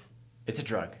 It's a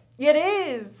drug. It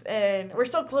is. And we're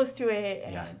so close to it.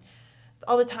 And yeah.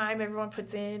 all the time everyone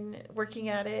puts in working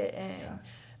at it. And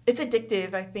it's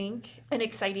addictive, I think, and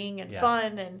exciting and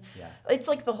fun. And it's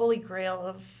like the holy grail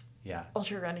of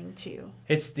ultra running too.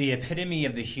 It's the epitome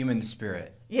of the human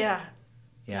spirit. Yeah.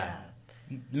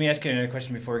 Let me ask you another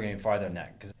question before we get any farther on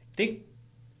that, because I think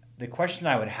the question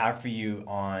I would have for you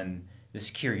on this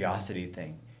curiosity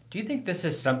thing, do you think this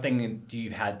is something that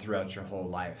you've had throughout your whole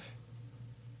life?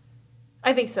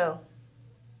 I think so.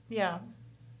 Yeah.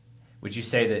 Would you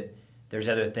say that there's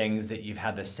other things that you've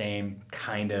had the same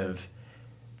kind of,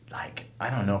 like, I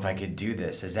don't know if I could do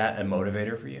this? Is that a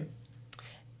motivator for you?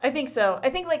 I think so. I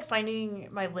think like finding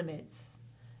my limits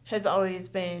has always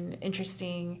been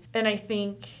interesting. And I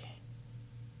think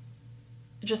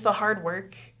just the hard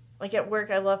work, like at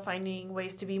work, I love finding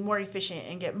ways to be more efficient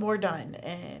and get more done.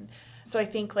 And so I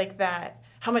think like that,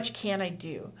 how much can I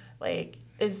do? Like,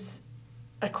 is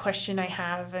a question I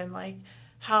have, and like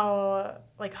how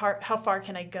far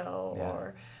can I go,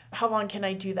 or how long can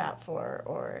I do that for,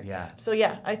 or So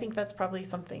I think that's probably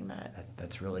something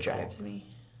that's really drives cool. me.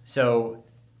 So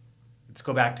let's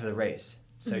go back to the race.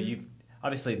 So you've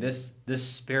obviously this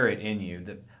spirit in you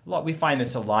that we find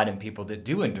this a lot in people that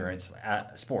do endurance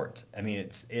sports. I mean,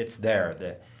 it's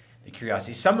there, the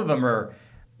curiosity. Some of them are,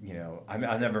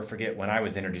 I'll never forget when I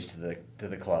was introduced to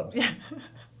the club. Yeah.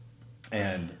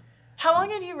 And how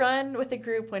long had you run with the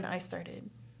group when I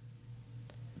started?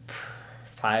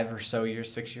 5 or so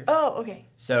years, 6 years. Oh, okay.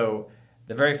 So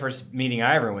the very first meeting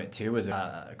I ever went to was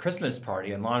a Christmas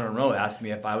party, and Lon Monroe asked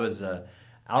me if I was an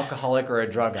alcoholic or a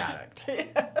drug addict.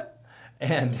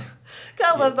 And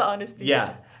God, I love the honesty.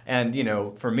 Yeah. And,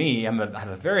 for me, I have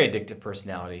a very addictive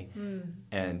personality.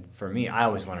 And for me, I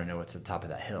always want to know what's at the top of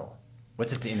that hill.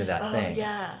 What's at the end of that thing? Oh,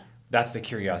 yeah. That's the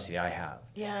curiosity I have.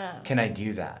 Yeah. Can I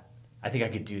do that? I think I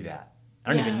could do that.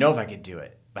 I don't even know if I could do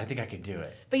it, but I think I could do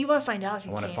it. But you want to find out if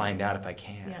you I want can. to find out if I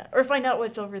can. Yeah. Or find out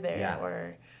what's over there. Yeah.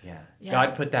 Or Yeah.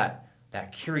 God put that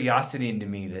curiosity into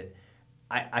me that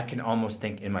I can almost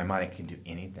think in my mind I can do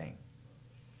anything.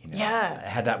 You know? Yeah. I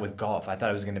had that with golf. I thought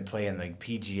I was going to play in the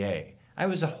PGA. I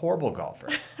was a horrible golfer.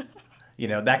 You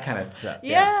know, that kind of stuff.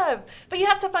 Yeah. But you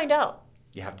have to find out.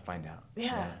 You have to find out.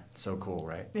 Yeah. So cool,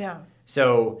 right? Yeah.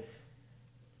 So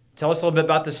tell us a little bit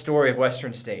about the story of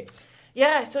Western States.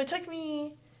 Yeah. So it took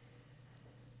me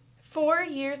 4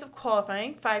 years of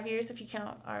qualifying, 5 years if you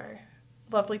count our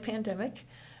lovely pandemic.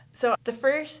 So the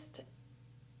first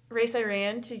race I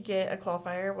ran to get a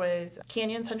qualifier was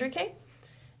Canyons 100K.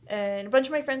 And a bunch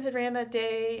of my friends had ran that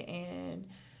day, and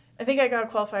I think I got a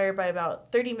qualifier by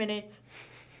about 30 minutes.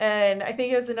 And I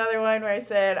think it was another one where I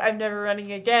said, I'm never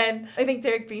running again. I think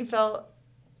Derek Bienfeld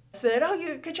said, oh,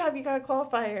 good job, you got a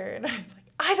qualifier. And I was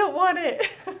like, I don't want it.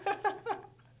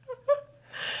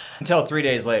 Until 3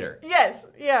 days later. Yes,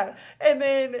 yeah. And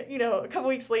then, a couple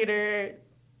weeks later,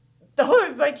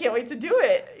 I can't wait to do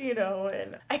it,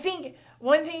 And I think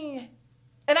one thing,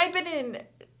 and I've been in,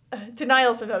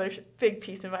 denial is another big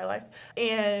piece in my life.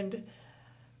 And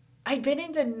I'd been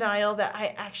in denial that I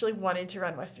actually wanted to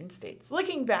run Western States.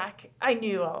 Looking back, I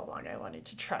knew all along I wanted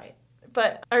to try it.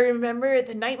 But I remember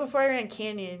the night before I ran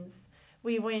Canyons,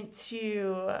 we went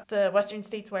to the Western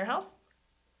States warehouse.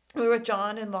 We were with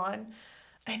John and Lon,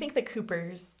 I think the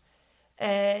Coopers,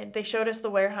 and they showed us the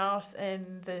warehouse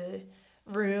and the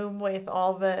room with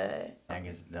all the...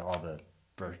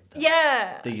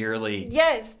 The yearly...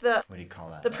 Yes, what do you call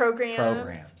that? The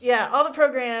programs. Yeah, all the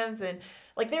programs, and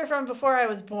they were from before I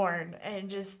was born, and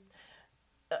just,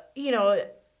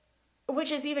 which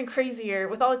is even crazier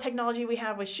with all the technology we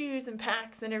have with shoes and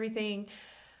packs and everything.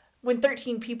 When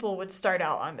 13 people would start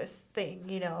out on this thing,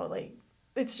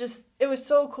 it was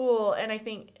so cool. And I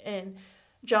think, and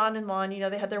John and Lon,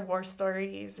 they had their war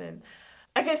stories, and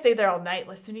I could stay there all night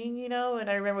listening, and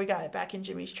I remember we got back in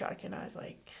Jimmy's truck, and I was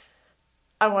like,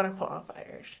 I want a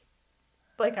qualifier.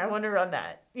 I want to run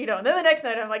that, And then the next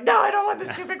night I'm like, no, I don't want this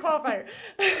stupid qualifier.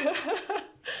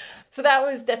 So that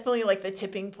was definitely the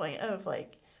tipping point of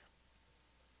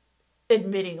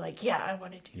admitting yeah, I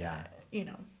want to do that,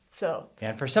 So.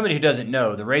 And for somebody who doesn't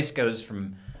know, the race goes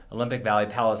from Olympic Valley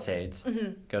Palisades,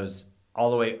 goes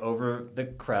all the way over the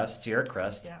crest, Sierra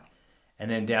Crest, and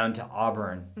then down to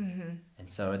Auburn. And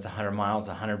so it's 100 miles,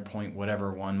 100 point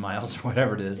whatever, 1 miles, or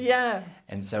whatever it is. Yeah.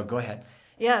 And so go ahead.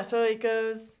 Yeah, so it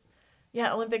goes,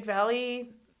 Olympic Valley,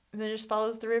 and then it just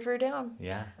follows the river down.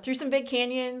 Yeah. Through some big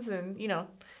canyons, and,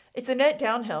 it's a net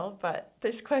downhill, but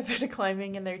there's quite a bit of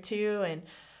climbing in there too, and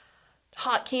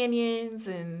hot canyons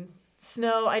and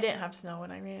snow. I didn't have snow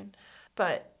when I ran,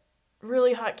 but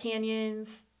really hot canyons.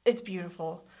 It's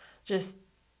beautiful. Just,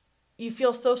 you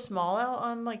feel so small out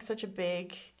on such a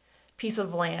big piece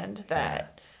of land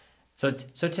that. So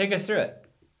take us through it.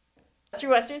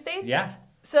 Through Western States? Yeah.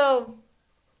 So,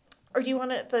 or do you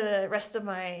want the rest of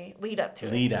my lead up to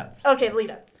it? Lead up. Okay, lead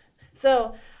up.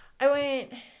 So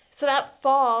that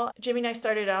fall, Jimmy and I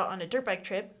started out on a dirt bike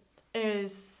trip. And it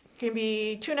was going to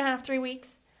be 2.5, 3 weeks.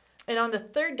 And on the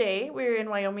third day, we were in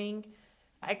Wyoming.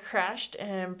 I crashed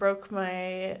and broke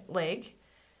my leg.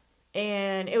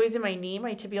 And it was in my knee,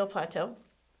 my tibial plateau.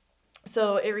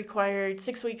 So it required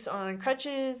 6 weeks on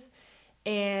crutches.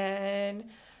 And...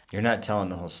 You're not telling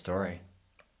the whole story.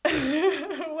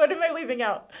 What am I leaving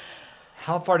out?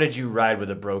 How far did you ride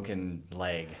with a broken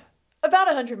leg? About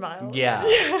 100 miles. Yeah.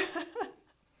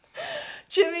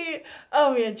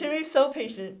 Jimmy's so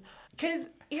patient. Because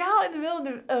you're out in the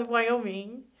middle of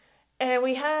Wyoming, and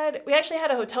we actually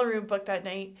had a hotel room booked that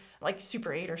night,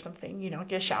 Super 8 or something,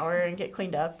 get a shower and get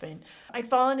cleaned up. And I'd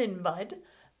fallen in mud.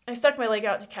 I stuck my leg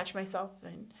out to catch myself,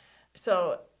 and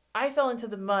so I fell into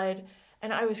the mud,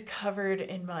 and I was covered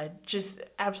in mud, just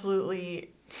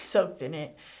absolutely soaked in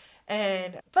it.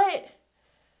 But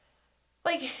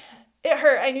it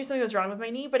hurt. I knew something was wrong with my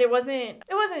knee, but it wasn't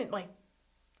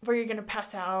where you're going to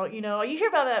pass out, You hear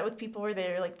about that with people where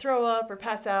they throw up or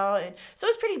pass out. And so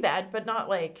it was pretty bad, but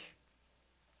not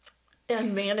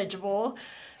unmanageable.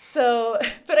 So,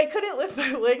 but I couldn't lift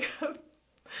my leg up.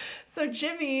 So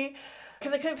Jimmy,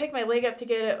 because I couldn't pick my leg up to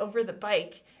get it over the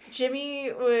bike,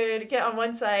 Jimmy would get on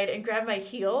one side and grab my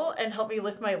heel and help me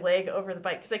lift my leg over the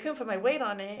bike because I couldn't put my weight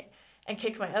on it and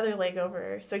kick my other leg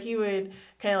over. So he would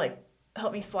kind of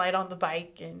help me slide on the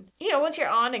bike. And, once you're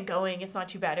on and going, it's not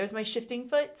too bad. It was my shifting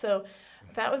foot. So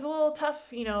that was a little tough.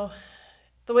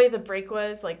 The way the brake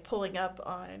was, pulling up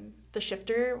on the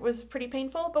shifter was pretty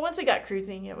painful. But once we got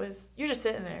cruising, you're just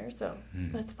sitting there. So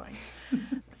that's fine.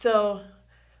 So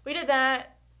we did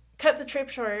that, cut the trip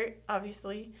short,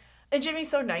 obviously. And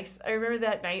Jimmy's so nice. I remember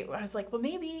that night I was like, well,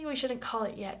 maybe we shouldn't call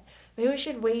it yet. Maybe we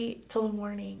should wait till the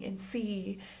morning and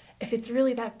see if it's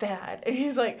really that bad. And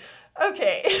he's like,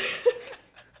 okay.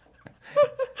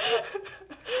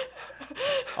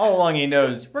 All along he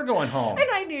knows we're going home. And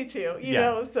I knew too, you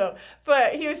know, so,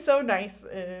 but he was so nice.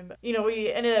 And, you know,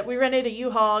 we rented a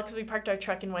U-Haul because we parked our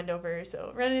truck in Wendover.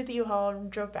 So rented the U-Haul and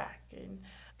drove back and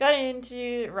got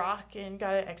into Rock and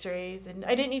got x-rays. And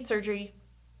I didn't need surgery.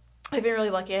 I've been really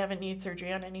lucky. I haven't needed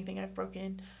surgery on anything I've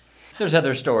broken. There's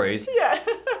other stories. Yeah.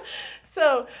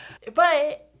 So,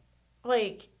 but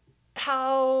like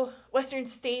how Western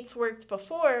States worked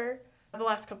before the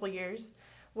last couple of years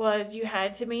was you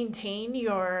had to maintain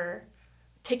your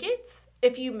tickets.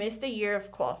 If you missed a year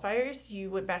of qualifiers, you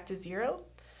went back to 0.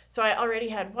 So I already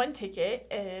had one ticket,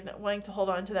 and wanting to hold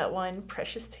on to that one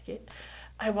precious ticket,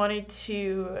 I wanted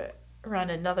to run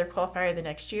another qualifier the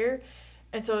next year.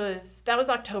 And so that was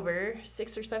October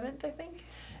 6th or 7th, I think.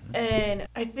 And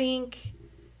I think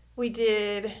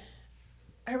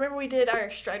I remember we did our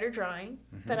Strider drawing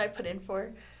that I put in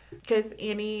for because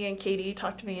Annie and Katie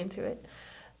talked me into it.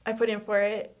 I put in for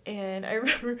it, and I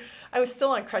remember I was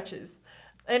still on crutches.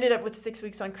 I ended up with 6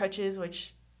 weeks on crutches,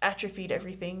 which atrophied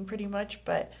everything pretty much,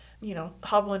 but, you know,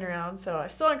 hobbling around. So I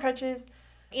was still on crutches.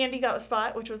 Andy got the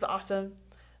spot, which was awesome.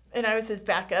 And I was his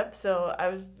backup, so I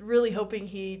was really hoping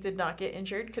he did not get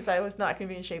injured because I was not going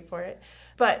to be in shape for it.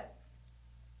 But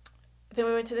then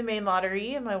we went to the main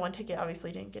lottery, and my one ticket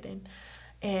obviously didn't get in.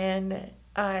 And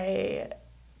after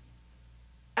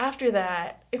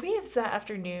that, I mean, it's that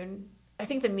afternoon, I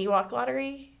think the Miwok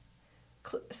lottery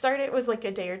started. It was like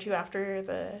a day or two after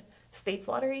the States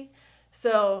lottery.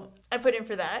 So I put in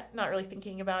for that, not really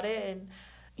thinking about it. And,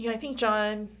 you know, I think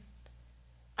I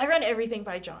run everything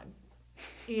by John.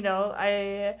 You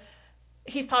know,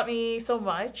 he's taught me so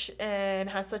much and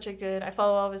has such I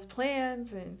follow all of his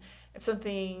plans, and if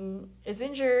something is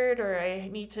injured or I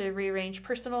need to rearrange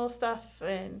personal stuff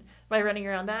and by running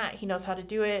around that, he knows how to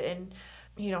do it. And,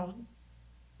 you know,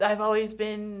 I've always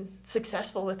been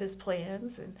successful with his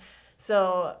plans. And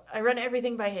so I run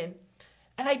everything by him,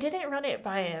 and I didn't run it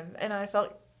by him. And I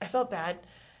felt bad.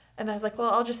 And I was like,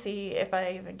 well, I'll just see if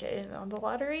I even get in on the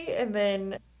lottery. And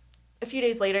then a few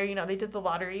days later, you know, they did the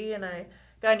lottery, and I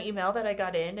got an email that I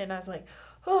got in, and I was like,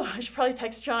 oh, I should probably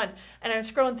text John. And I'm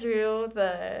scrolling through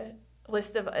the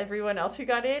list of everyone else who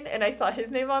got in, and I saw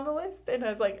his name on the list, and I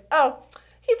was like, oh,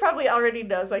 he probably already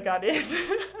knows I got in.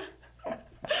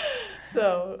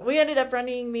 So we ended up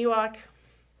running Miwok.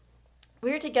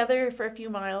 We were together for a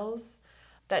few miles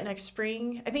that next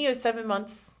spring. I think it was 7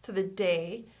 months to the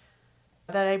day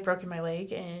that I broken my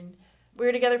leg, and we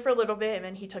were together for a little bit, and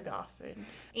then he took off. And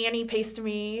Annie paced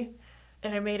me,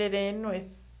 and I made it in with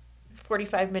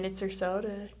 45 minutes or so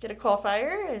to get a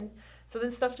qualifier. And so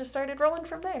then stuff just started rolling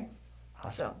from there.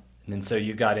 Awesome. So, and then so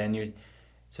you got in.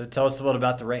 So tell us a little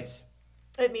about the race.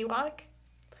 At Miwok?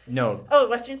 No. Oh,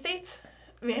 Western States?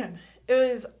 Man, it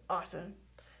was awesome.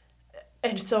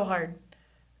 And so hard.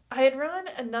 I had run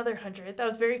another 100 that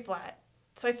was very flat.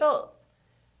 So I felt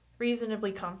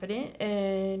reasonably confident,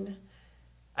 and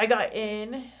I got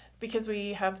in because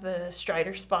we have the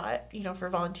Strider spot, you know, for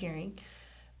volunteering.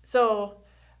 So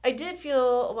I did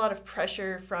feel a lot of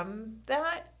pressure from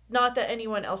that. Not that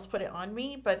anyone else put it on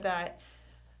me, but that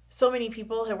so many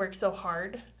people had worked so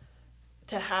hard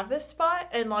to have this spot,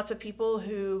 and lots of people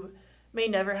who may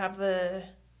never have the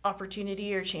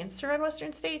opportunity or chance to run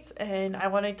Western States. And I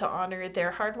wanted to honor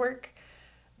their hard work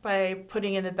by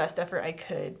putting in the best effort I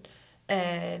could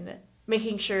and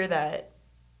making sure that,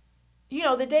 you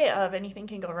know, the day of, anything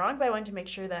can go wrong, but I wanted to make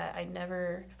sure that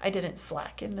I didn't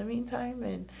slack in the meantime,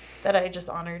 and that I just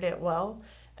honored it well.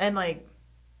 And like,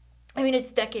 I mean,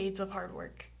 it's decades of hard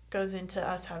work goes into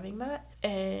us having that.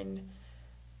 And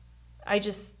I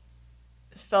just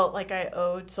felt like I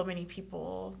owed so many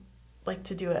people, like,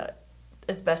 to do it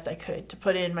as best I could, to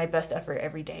put in my best effort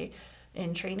every day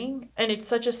in training. And it's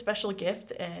such a special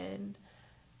gift,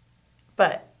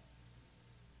 but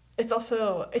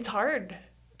it's hard.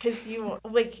 Because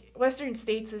Western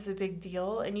States is a big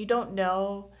deal, and you don't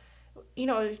know, you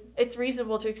know, it's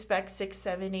reasonable to expect 6,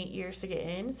 7, 8 years to get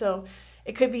in. So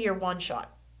it could be your one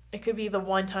shot. It could be the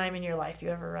one time in your life you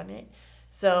ever run it.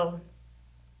 So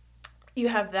you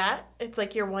have that. It's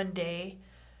like your one day,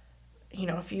 you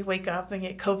know, if you wake up and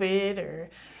get COVID, or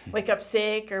wake up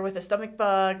sick or with a stomach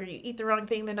bug, or you eat the wrong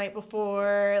thing the night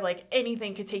before, like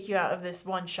anything could take you out of this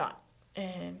one shot.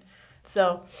 And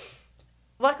so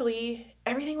luckily,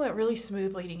 everything went really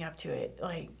smooth leading up to it.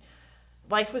 Like,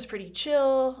 life was pretty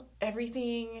chill.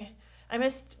 Everything, I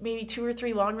missed maybe 2 or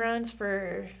 3 long runs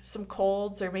for some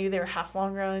colds, or maybe they were half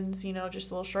long runs,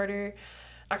 just a little shorter.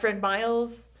 Our friend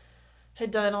Miles had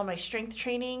done all my strength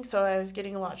training, so I was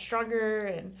getting a lot stronger,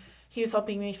 and he was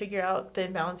helping me figure out the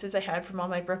imbalances I had from all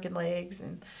my broken legs,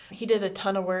 and he did a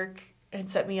ton of work and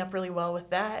set me up really well with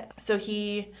that. So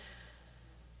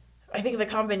I think the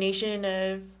combination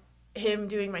of him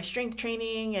doing my strength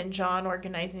training and John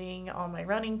organizing all my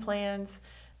running plans,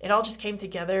 it all just came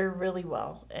together really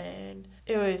well. And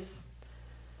it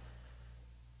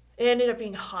ended up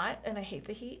being hot, and I hate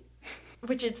the heat,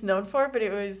 which it's known for, but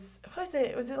it was, what was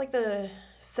it? Was it like the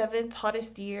 7th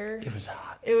hottest year? It was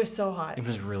hot. It was so hot. It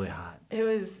was really hot. It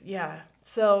was, yeah.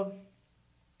 So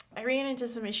I ran into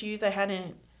some issues I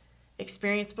hadn't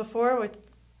experienced before with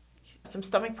some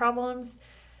stomach problems.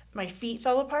 My feet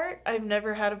fell apart. I've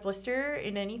never had a blister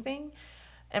in anything,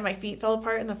 and my feet fell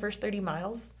apart in the first 30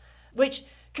 miles, which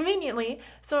conveniently,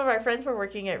 some of our friends were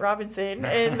working at Robinson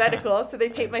in medical, so they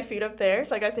taped my feet up there,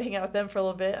 so I got to hang out with them for a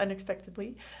little bit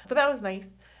unexpectedly. But that was nice.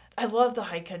 I love the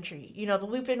high country. The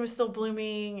lupin was still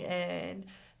blooming, and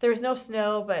there was no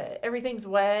snow, but everything's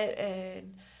wet,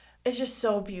 and it's just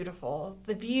so beautiful.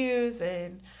 The views,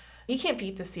 and you can't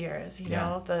beat the Sierras,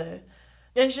 and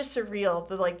it's just surreal.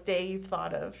 The day you've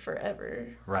thought of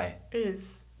forever, right, is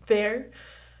there,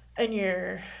 and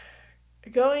you're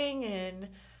going, and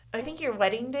I think your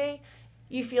wedding day,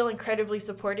 you feel incredibly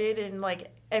supported, and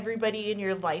everybody in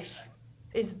your life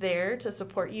is there to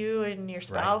support you and your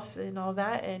spouse, right, and all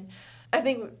that. And I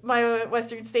think my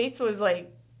Western States was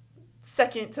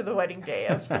second to the wedding day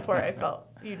of support. I felt,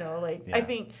 yeah. I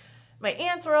think my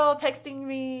aunts were all texting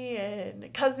me,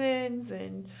 and cousins,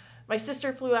 and my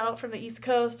sister flew out from the East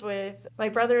Coast with my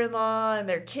brother-in-law and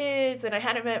their kids, and I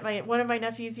hadn't met one of my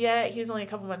nephews yet. He was only a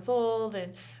couple months old,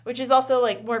 and which is also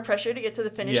more pressure to get to the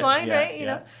finish line, right? You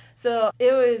know? So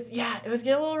it was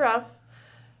getting a little rough.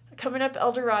 Coming up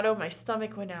El Dorado, my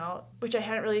stomach went out, which I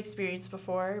hadn't really experienced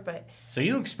before. But so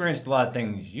you experienced a lot of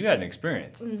things you hadn't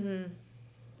experienced. Mm-hmm.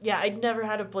 Yeah, I'd never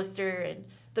had a blister, and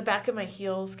the back of my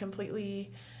heels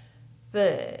completely,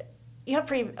 I have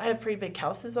pretty big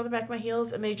calluses on the back of my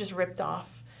heels, and they just ripped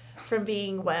off from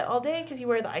being wet all day because you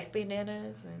wear the ice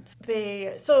bandanas, and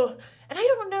and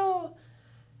I don't know.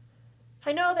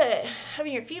 I know that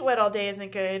having your feet wet all day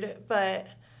isn't good, but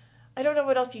I don't know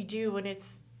what else you do when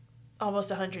it's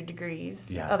almost 100 degrees,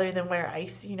 other than wear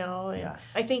ice, And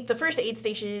I think the first aid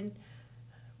station,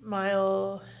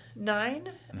 mile 9,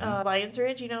 Lions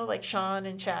Ridge, Sean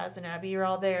and Chaz and Abby are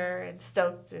all there and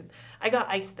stoked, and I got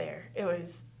ice there. It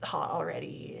was hot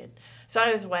already, and so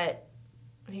I was wet,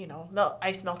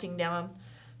 ice melting down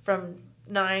from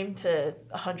 9 to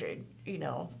 100,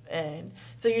 and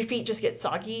so your feet just get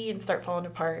soggy and start falling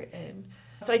apart, and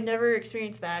so I'd never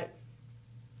experienced that.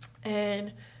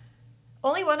 And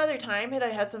only one other time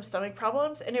had some stomach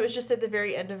problems, and it was just at the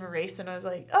very end of a race, and I was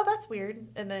like, oh, that's weird,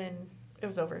 and then it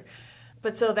was over.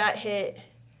 But so that hit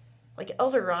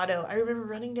El Dorado. I remember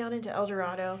running down into El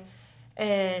Dorado,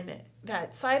 and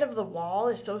that side of the wall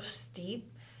is so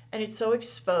steep, and it's so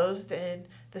exposed, and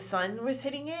the sun was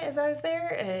hitting it as I was there,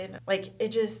 and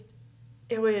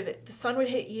the sun would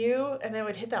hit you, and then it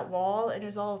would hit that wall, and it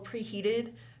was all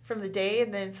preheated from the day,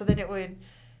 and then it would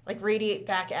radiate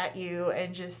back at you,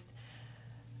 and just,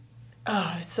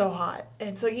 oh, it's so hot.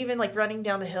 And so even running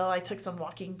down the hill, I took some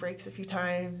walking breaks a few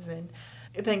times, and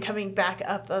then coming back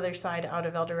up the other side out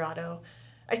of El Dorado,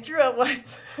 I threw up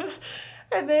once,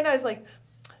 and then I was like,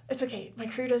 it's okay, my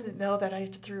crew doesn't know that I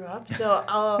threw up, so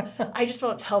I just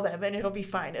won't tell them, and it'll be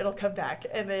fine, it'll come back.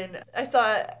 And then I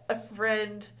saw a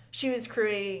friend, she was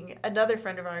crewing another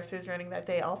friend of ours who was running that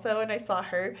day also, and I saw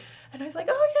her, and I was like,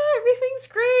 oh yeah, everything's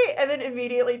great, and then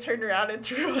immediately turned around and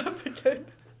threw up again.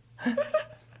 I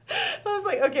was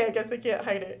like, okay, I guess I can't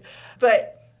hide it.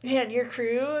 But man, your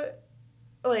crew,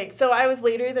 so I was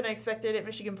later than I expected at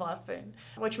Michigan Bluff,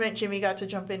 which meant Jimmy got to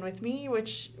jump in with me,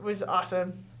 which was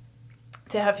awesome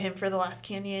to have him for the last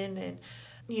canyon. And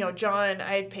John,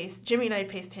 Jimmy and I had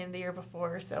paced him the year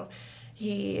before, so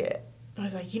he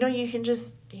was like, you can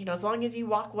just, as long as you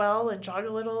walk well and jog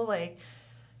a little,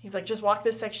 he's like, just walk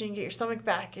this section and get your stomach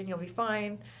back, and you'll be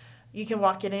fine. You can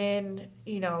walk it in,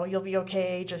 you'll be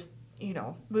okay. Just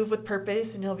move with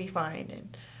purpose, and you'll be fine.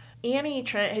 And Annie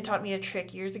Trent had taught me a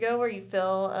trick years ago where you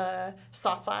fill a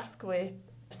soft flask with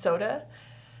soda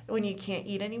when you can't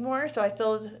eat anymore. So I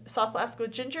filled a soft flask with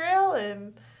ginger ale,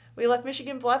 and we left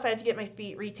Michigan Bluff. I had to get my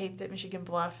feet retaped at Michigan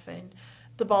Bluff, and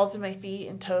the balls of my feet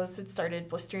and toes had started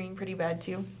blistering pretty bad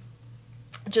too,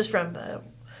 just from the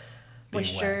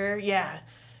moisture. Yeah.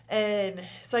 And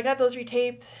so I got those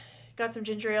retaped, got some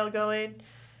ginger ale going,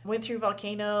 went through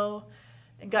Volcano,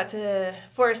 and got to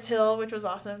Forest Hill, which was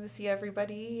awesome to see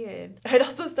everybody. And I'd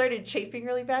also started chafing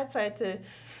really bad, so I had to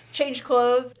change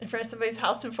clothes in front of somebody's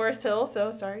house in Forest Hill.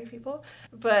 So sorry, people.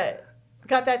 But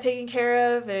got that taken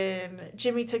care of, and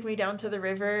Jimmy took me down to the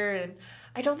river. And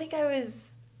I don't think I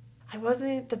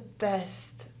wasn't the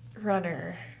best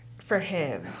runner for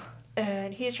him.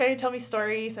 And he was trying to tell me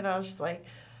stories, and I was just like,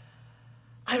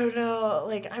 I don't know,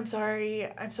 like, I'm sorry,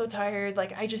 I'm so tired,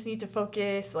 like, I just need to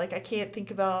focus, like, I can't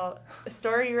think about a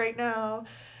story right now.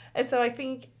 And so I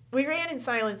think we ran in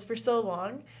silence for so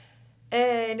long,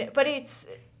 but it's,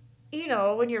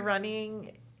 when you're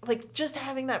running, like, just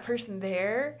having that person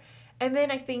there. And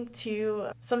then I think, too,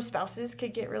 some spouses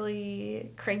could get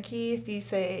really cranky if you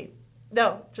say,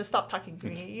 no, just stop talking to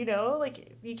me,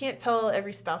 like, you can't tell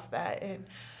every spouse that. And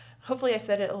hopefully I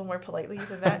said it a little more politely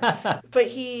than that. But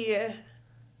he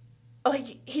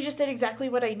just did exactly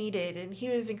what I needed, and he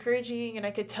was encouraging, and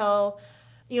I could tell,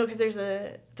 because there's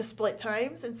the split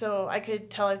times, and so I could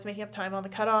tell I was making up time on the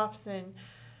cutoffs and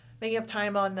making up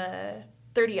time on the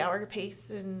 30-hour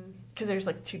pace, and because there's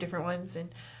like 2 different ones,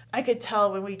 and I could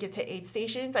tell when we get to aid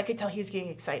stations, I could tell he was getting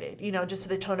excited, just to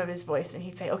the tone of his voice, and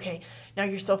he'd say, okay, now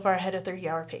you're so far ahead of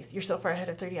 30-hour pace, you're so far ahead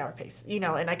of 30-hour pace,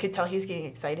 and I could tell he was getting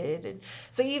excited. And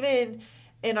so even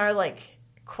in our like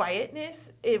quietness,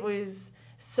 it was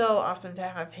so awesome to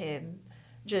have him.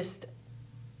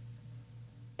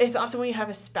 It's awesome when you have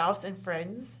a spouse and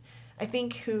friends, I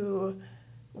think, who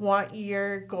want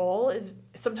your goal is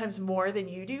sometimes more than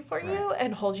you do for you,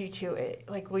 and hold you to it,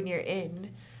 like when you're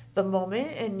in the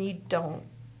moment and you don't,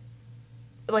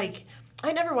 like,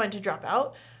 I never wanted to drop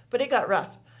out, but it got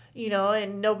rough,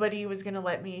 and nobody was going to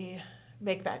let me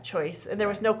make that choice, and there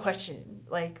was no question,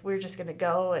 like, we were just going to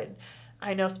go. And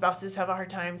I know spouses have a hard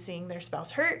time seeing their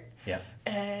spouse hurt. Yeah.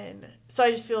 And so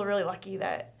I just feel really lucky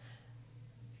that,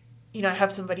 I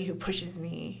have somebody who pushes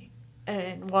me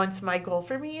and wants my goal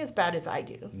for me as bad as I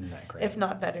do, if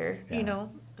not better,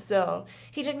 So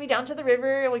he took me down to the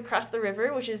river, and we crossed the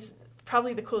river, which is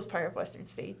probably the coolest part of Western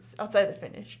States outside the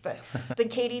finish. But then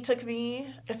Katie took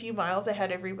me a few miles. I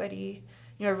had everybody,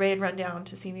 Ray had run down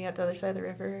to see me at the other side of the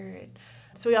river. And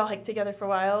so we all hiked together for a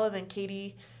while, and then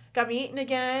Katie got me eating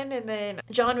again. And then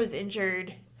John was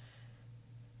injured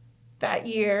that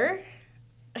year,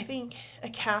 I think a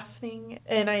calf thing.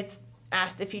 And I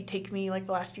asked if he'd take me like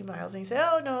the last few miles, and he said,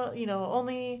 oh, no,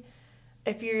 only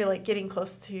if you're like getting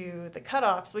close to the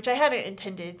cutoffs, which I hadn't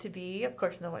intended to be. Of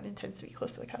course, no one intends to be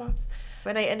close to the cutoffs.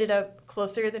 But I ended up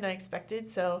closer than I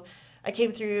expected. So I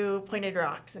came through Pointed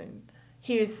Rocks, and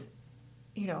he was,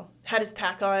 had his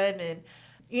pack on. And,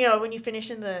 when you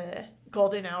finish in the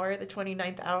golden hour, the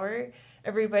 29th hour,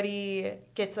 everybody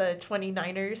gets a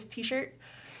 29ers t-shirt.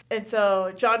 And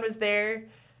so John was there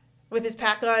with his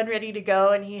pack on, ready to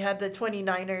go. And he had the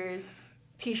 29ers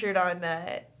t-shirt on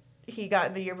that he got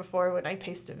in the year before when I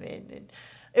paced him in. And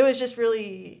it was just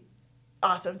really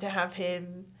awesome to have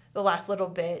him the last little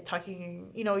bit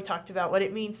talking, we talked about what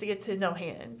it means to get to no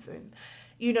hands, and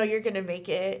you're going to make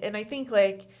it. And I think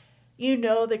like,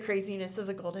 the craziness of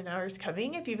the golden hour is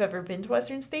coming if you've ever been to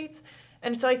Western States.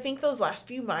 And so I think those last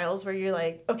few miles where you're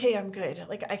like, okay, I'm good.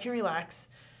 Like, I can relax.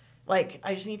 Like,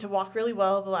 I just need to walk really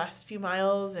well the last few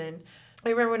miles. And I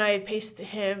remember when I had paced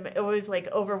him, it was like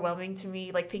overwhelming to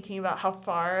me, like thinking about how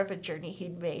far of a journey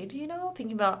he'd made,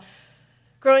 thinking about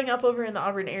growing up over in the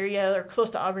Auburn area or close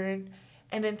to Auburn,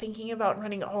 and then thinking about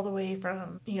running all the way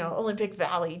from, Olympic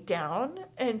Valley down.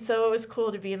 And so it was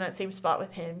cool to be in that same spot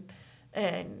with him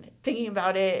and thinking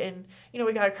about it. And,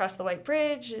 we got across the White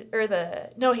Bridge, or the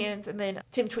No Hands, and then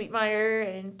Tim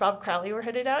Tweetmeyer and Bob Crowley were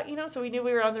headed out, so we knew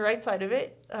we were on the right side of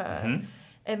it. And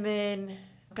then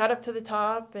got up to the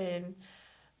top, and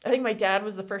I think my dad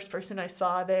was the first person I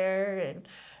saw there. And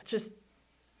just,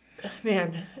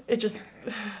 man,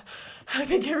 I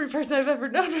think every person I've ever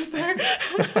known was there.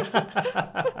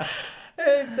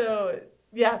 And so,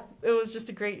 yeah, it was just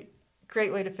a great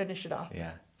way to finish it off.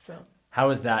 Yeah. So how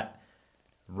was that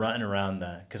run around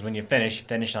because when you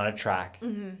finish on a track,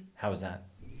 how was that?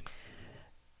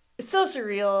 It's so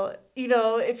surreal.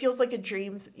 It feels like a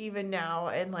dream even now.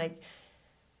 And like,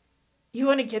 you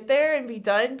want to get there and be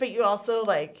done, but you also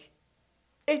like,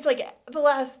 it's like the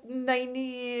last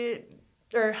 90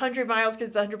 or 100 miles,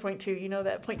 because it's 100.2,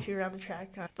 that 0.2 around the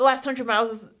track. The last 100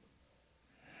 miles is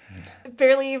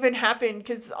barely even happened,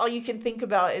 because all you can think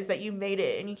about is that you made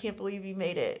it, and you can't believe you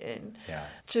made it. And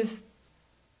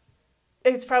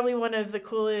it's probably one of the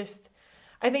coolest.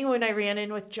 I think when I ran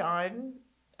in with John,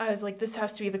 I was like, this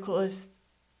has to be the coolest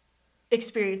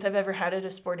experience I've ever had at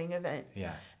a sporting event.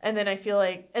 Yeah. And then I feel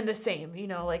like, and the same,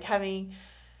 like having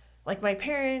like my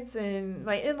parents and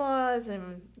my in-laws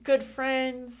and good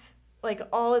friends like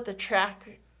all at the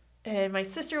track, and my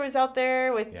sister was out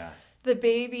there with Yeah. the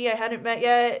baby I hadn't met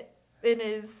yet in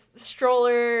his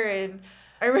stroller, and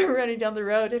I remember running down the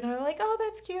road and I'm like, oh,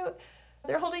 that's cute.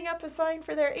 They're holding up a sign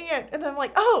for their aunt, and I'm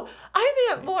like, oh, I'm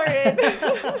Aunt Lauren.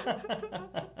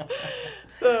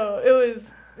 So it was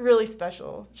really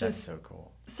special. That's so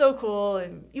cool. So cool,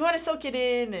 and you want to soak it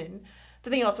in, but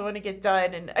then you also want to get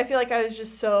done, and I feel like I was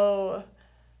just so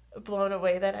blown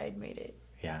away that I had made it.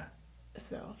 Yeah.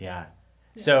 So. Yeah.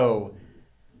 So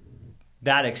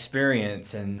that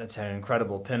experience, and that's an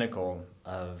incredible pinnacle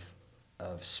of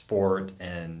sport,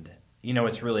 and you know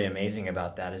what's really amazing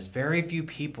about that is very few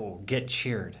people get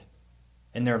cheered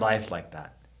in their life like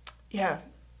that. Yeah.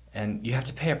 And you have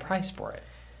to pay a price for it.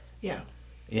 Yeah.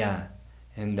 Yeah.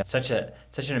 And such an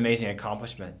amazing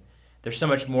accomplishment. There's so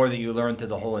much more that you learn through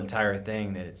the whole entire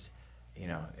thing that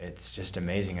it's just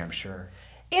amazing, I'm sure.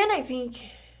 And I think,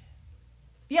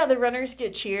 yeah, the runners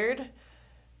get cheered,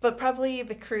 but probably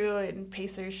the crew and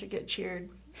pacers should get cheered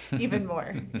even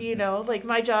more. Like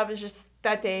my job is just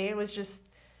that day, it was just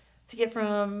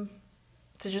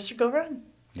to just go run.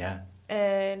 Yeah.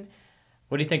 And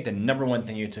what do you think the number one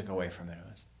thing you took away from it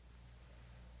was?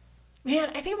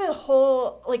 Man, I think the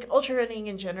whole, like, ultra running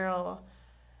in general,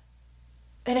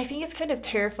 and I think it's kind of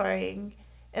terrifying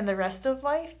in the rest of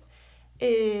life,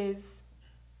 is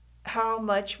how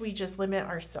much we just limit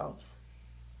ourselves.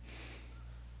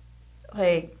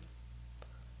 Like,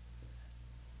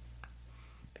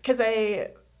 because I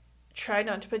try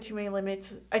not to put too many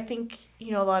limits. I think,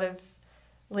 a lot of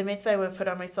limits I would put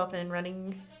on myself in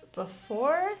running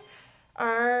before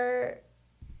are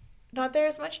not there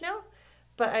as much now.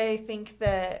 But I think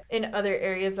that in other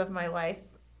areas of my life,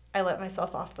 I let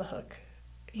myself off the hook,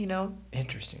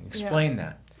 Interesting. Explain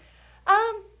that.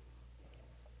 I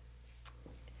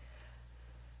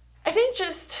think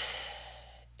just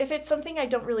if it's something I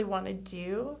don't really want to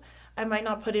do, I might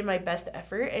not put in my best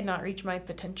effort and not reach my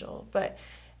potential. But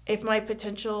if my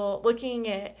potential, looking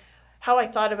at how I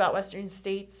thought about Western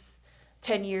States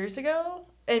 10 years ago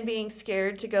and being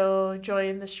scared to go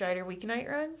join the Strider weeknight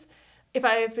runs, if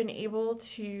I have been able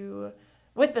to,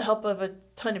 with the help of a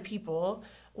ton of people,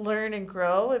 learn and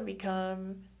grow and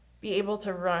be able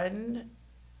to run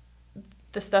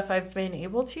the stuff I've been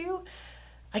able to,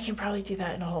 I can probably do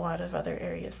that in a whole lot of other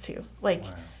areas too. Like,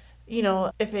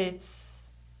 wow. If it's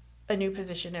a new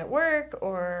position at work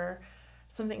or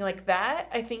something like that,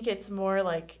 I think it's more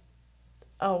like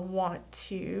a want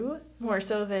to, more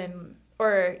so than,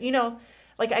 or,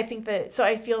 like I think that, so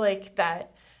I feel like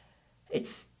that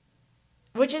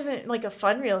which isn't like a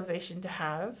fun realization to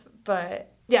have,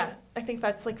 but yeah, I think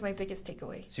that's like my biggest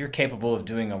takeaway. So you're capable of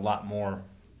doing a lot more.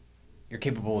 You're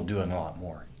capable of doing a lot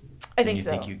more. I think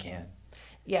so. You think you can.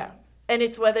 Yeah. And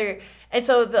it's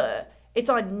it's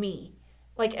on me.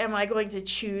 Like, am I going to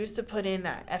choose to put in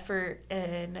that effort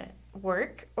and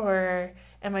work, or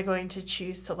am I going to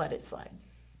choose to let it slide?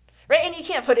 Right? And you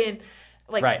can't put in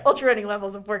ultra running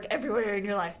levels of work everywhere in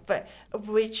your life, but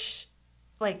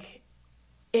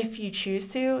if you choose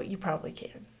to, you probably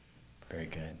can. Very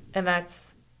good. And that's,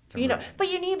 but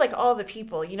you need like all the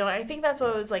people, I think that's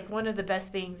what was like one of the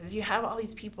best things is you have all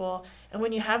these people, and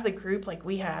when you have the group like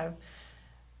we have,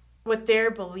 what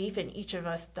their belief in each of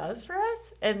us does for us.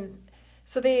 And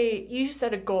so you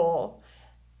set a goal,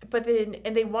 but then,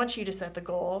 and they want you to set the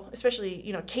goal,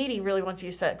 especially, Katie really wants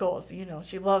you to set goals,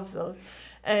 she loves those.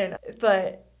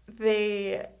 But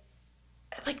then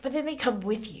they come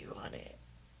with you on it.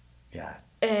 Yeah.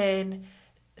 And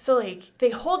so like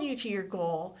they hold you to your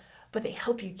goal, but they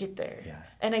help you get there. Yeah.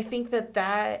 And I think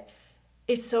that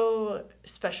is so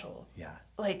special. Yeah.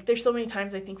 Like there's so many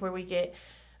times I think where we get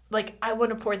like, I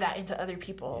want to pour that into other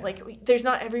people. Yeah. Like there's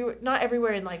not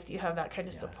everywhere in life do you have that kind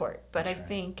of support. But I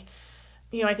think,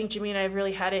 I think Jimmy and I have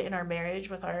really had it in our marriage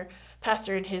with our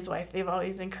pastor and his wife. They've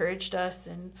always encouraged us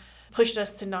and pushed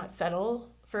us to not settle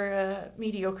for a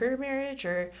mediocre marriage,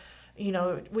 or,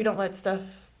 we don't let stuff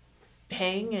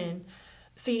hang. And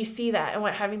so you see that and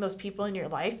what having those people in your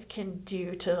life can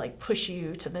do to like push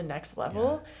you to the next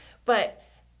level. Yeah. But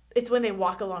it's when they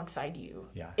walk alongside you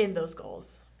in those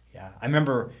goals. Yeah. I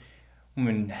remember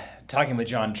when talking with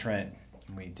John Trent,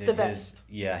 we did his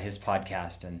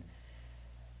podcast, and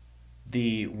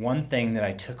the one thing that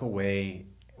I took away,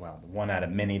 one out of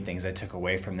many things I took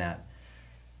away from that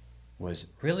was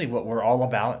really what we're all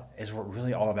about is we're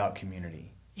really all about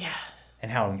community. Yeah.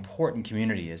 And how important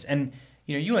community is. And,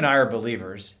 you and I are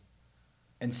believers.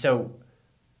 And so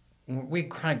we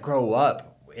kind of grow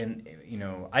up in,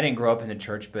 I didn't grow up in the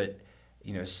church, but,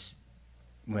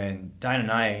 when Diane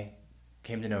and I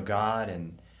came to know God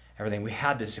and everything, we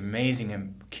had this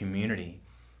amazing community.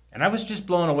 And I was just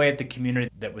blown away at the community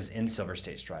that was in Silver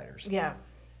State Striders. Yeah.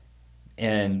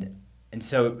 And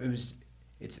so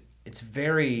it's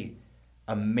very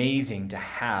amazing to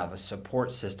have a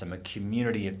support system, a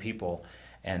community of people,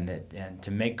 and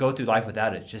to go through life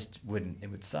without it it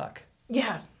would suck.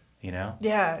 Yeah. You know?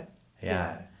 Yeah.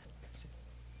 Yeah.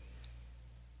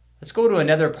 Let's go to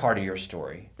another part of your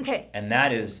story. Okay. And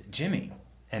that is Jimmy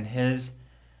and his.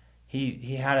 He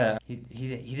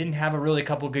didn't have a really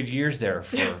couple good years there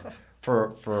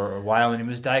for a while, and he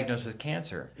was diagnosed with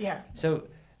cancer. Yeah. So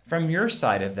from your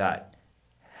side of that,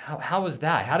 how was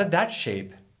that? How did that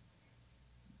shape?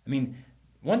 I mean,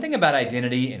 one thing about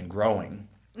identity and growing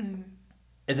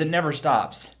is it never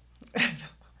stops.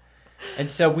 And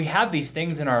so we have these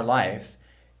things in our life.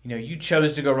 You know, you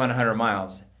chose to go run 100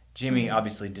 miles. Jimmy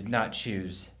obviously did not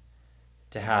choose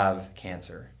to have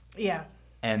cancer. Yeah.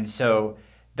 And so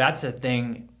that's a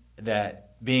thing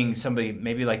that being somebody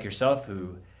maybe like yourself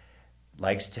who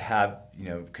likes to have,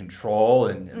 control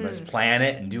and let's plan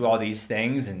it and do all these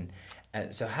things.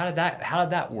 And so how did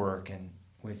that work and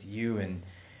with you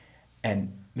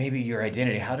and maybe your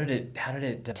identity? How did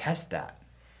it test that?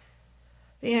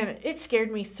 Man, it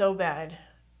scared me so bad.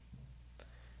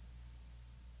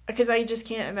 Because I just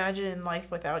can't imagine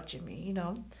life without Jimmy,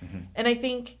 Mm-hmm. And I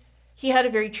think he had a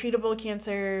very treatable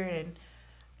cancer,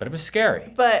 but it was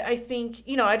scary. But I think,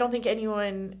 I don't think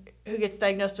anyone who gets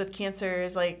diagnosed with cancer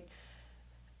is like,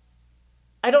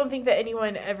 I don't think that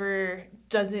anyone ever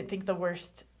doesn't think the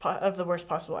worst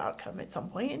possible outcome at some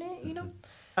point in it,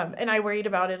 And I worried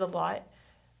about it a lot.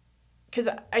 Because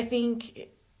I think,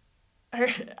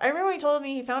 I remember when he told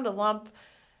me he found a lump,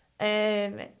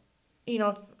 and,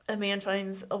 if a man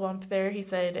finds a lump there, he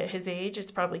said at his age,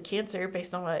 it's probably cancer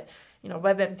based on what,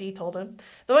 WebMD told him.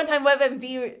 The one time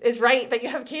WebMD is right that you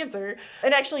have cancer,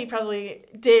 and actually probably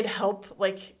did help,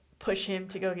 push him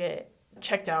to go get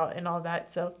checked out and all that.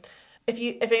 So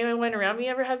if anyone around me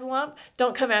ever has a lump,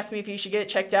 don't come ask me if you should get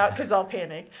checked out, because I'll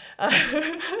panic.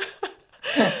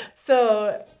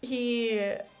 So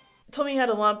he told me he had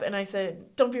a lump, and I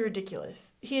said, don't be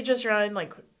ridiculous. He had just run,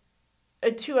 a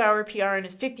 2-hour PR in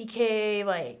his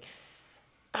 50K.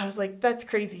 I was like, that's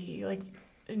crazy.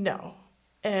 No.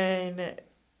 And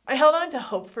I held on to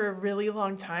hope for a really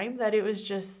long time that it was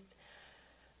just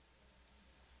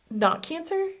not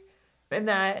cancer. And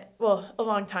that, a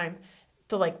long time,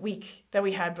 the week that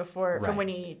we had before from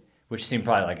when which seemed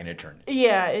probably like an eternity.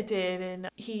 Yeah, it did. And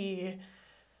he,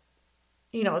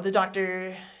 the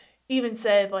doctor even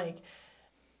said,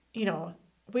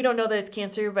 we don't know that it's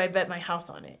cancer, but I bet my house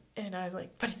on it. And I was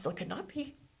like, but it still could not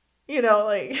be. So,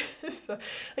 like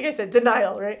I said,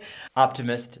 denial, right?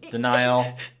 Optimist, denial,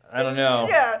 I don't know.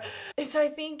 Yeah. And so I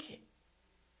think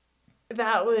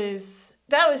that was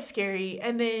scary.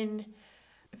 And then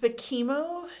the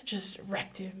chemo just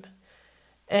wrecked him.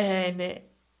 And,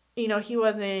 he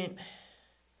wasn't,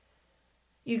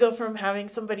 you go from having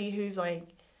somebody who's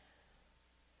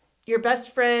your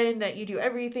best friend, that you do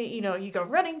everything, you go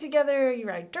running together, you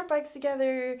ride dirt bikes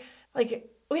together.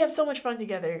 We have so much fun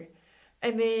together.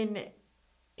 And then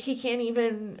he can't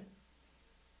even,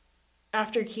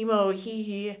 after chemo,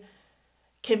 he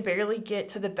can barely get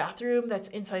to the bathroom that's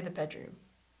inside the bedroom.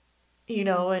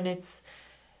 And it's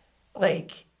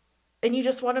and you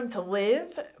just want him to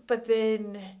live, but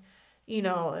then,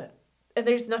 and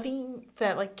there's nothing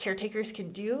that caretakers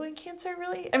can do in cancer,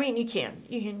 really. I mean, you can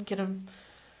get him,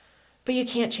 but you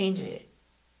can't change it.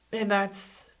 And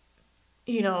that's,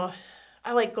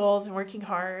 I like goals and working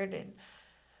hard. And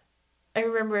I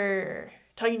remember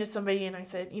talking to somebody, and I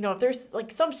said, if there's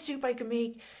some soup I could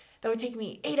make that would take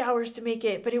me 8 hours to make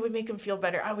it, but it would make him feel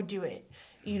better, I would do it.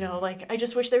 I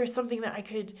just wish there was something that I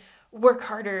could work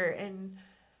harder and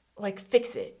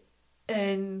fix it.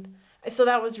 And so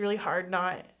that was really hard,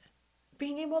 not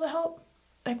being able to help,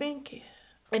 I think,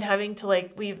 and having to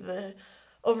leave the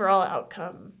overall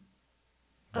outcome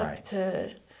up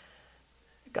to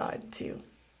God too.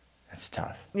 That's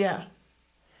tough. Yeah.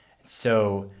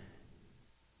 So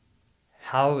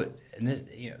how, and this,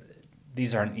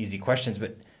 these aren't easy questions,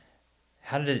 but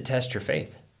how did it test your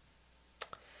faith?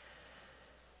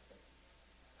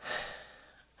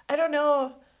 I don't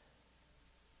know.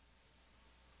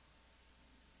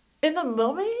 In the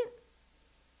moment,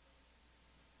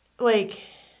 God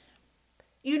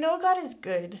is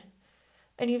good,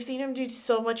 and you've seen him do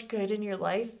so much good in your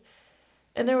life.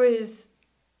 And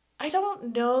I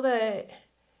don't know that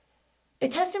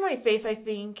it tested my faith, I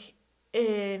think,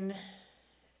 in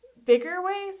bigger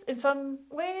ways, in some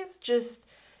ways, just,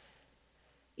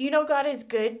 God is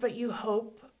good, but you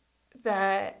hope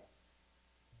that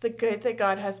the good that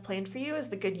God has planned for you is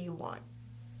the good you want.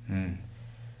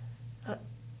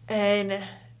 And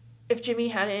if Jimmy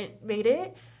hadn't made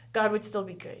it, God would still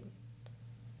be good.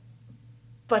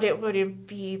 But it wouldn't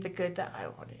be the good that I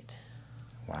wanted.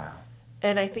 Wow.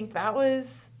 And I think that was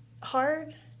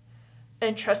hard.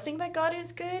 And trusting that God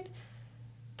is good,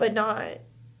 but not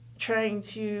trying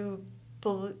to,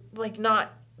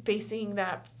 not basing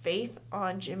that faith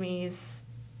on Jimmy's...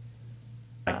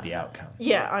 the outcome.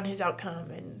 Yeah, on his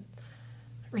outcome and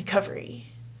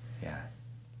recovery. Yeah.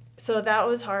 So that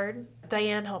was hard.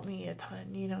 Diane helped me a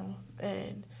ton,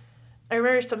 and I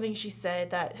remember something she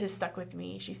said that has stuck with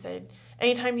me. She said,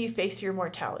 anytime you face your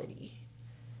mortality,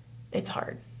 it's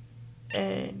hard.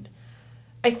 And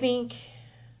I think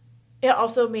it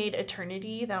also made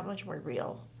eternity that much more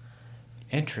real.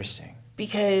 Interesting.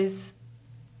 Because,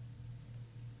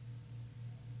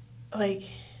 life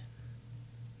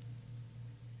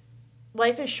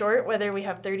is short, whether we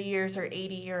have 30 years or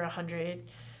 80 or 100.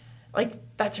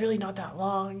 That's really not that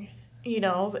long,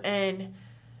 and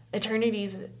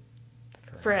eternity's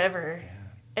forever.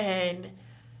 Yeah. And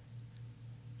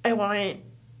I want,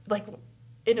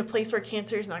 in a place where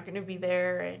cancer is not going to be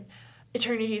there, and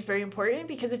eternity is very important,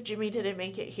 because if Jimmy didn't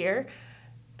make it here,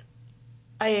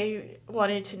 I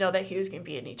wanted to know that he was going to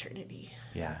be in eternity.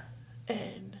 Yeah.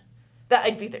 And that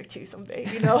I'd be there too someday,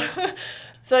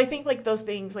 So I think those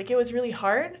things, it was really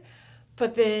hard,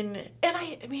 but then,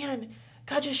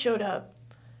 God just showed up.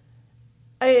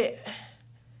 There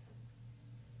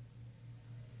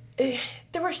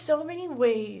were so many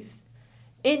ways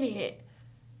in it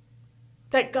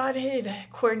that God had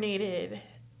coordinated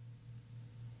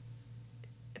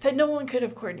that no one could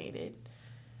have coordinated.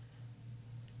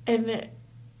 And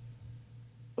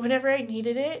whenever I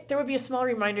needed it, there would be a small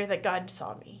reminder that God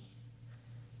saw me.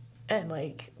 And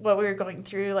what we were going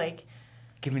through,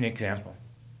 Give me an example.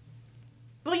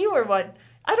 Well, you were one.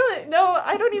 I don't know.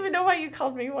 I don't even know why you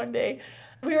called me one day.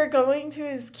 We were going to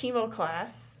his chemo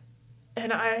class,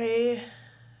 and I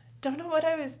don't know what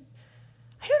I was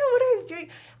doing.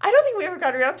 I don't think we ever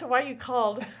got around to why you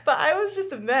called, but I was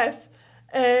just a mess.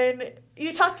 And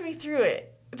you talked me through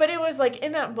it. But it was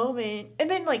in that moment. And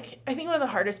then I think one of the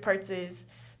hardest parts is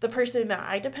the person that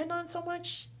I depend on so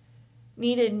much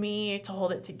needed me to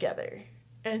hold it together.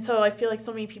 And so I feel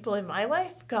so many people in my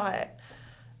life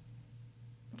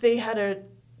they had a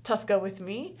tough go with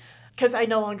me, because I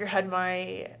no longer had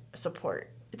my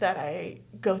support that I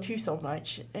go to so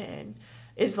much and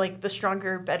is the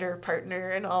stronger, better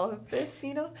partner in all of this,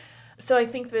 So I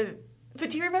think but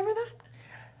do you remember that?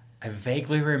 I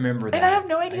vaguely remember that. And I have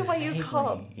no idea why you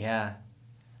called. Yeah.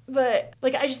 But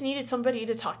I just needed somebody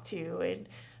to talk to, and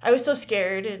I was so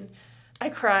scared, and I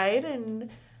cried, and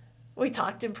we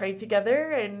talked and prayed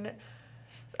together, and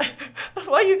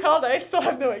why you called, I still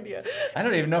have no idea. I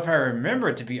don't even know if I remember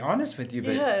it, to be honest with you,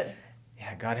 but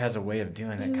yeah, God has a way of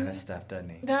doing that kind of stuff, doesn't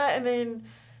he? That, and then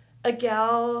a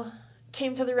gal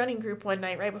came to the running group one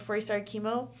night right before he started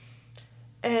chemo,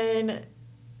 and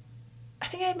I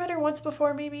think I had met her once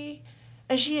before maybe,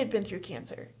 and she had been through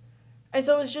cancer. And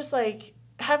so it was just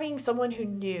having someone who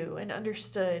knew and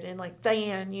understood, and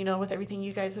Diane, with everything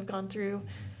you guys have gone through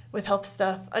with health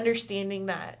stuff, understanding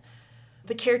that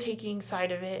the caretaking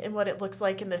side of it and what it looks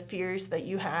like and the fears that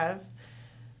you have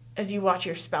as you watch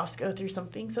your spouse go through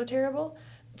something so terrible.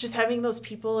 Just having those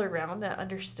people around that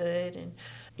understood, and,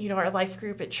 our life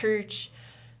group at church,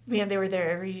 man, they were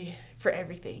there for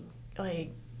everything.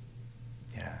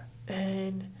 Yeah.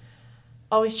 And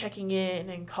always checking in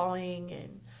and calling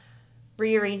and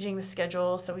rearranging the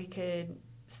schedule so we could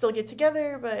still get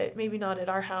together, but maybe not at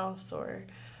our house,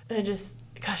 and just,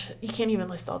 gosh, you can't even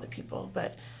list all the people,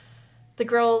 but the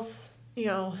girls,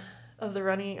 of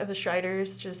the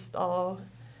Striders, just all,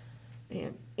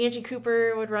 Angie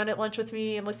Cooper would run at lunch with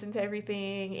me and listen to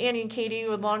everything. Annie and Katie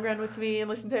would long run with me and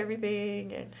listen to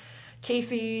everything. And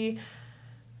Casey,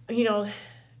 2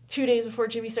 days before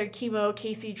Jimmy started chemo,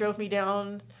 Casey drove me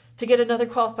down to get another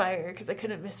qualifier because I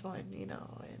couldn't miss one,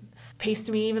 and paced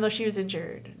me even though she was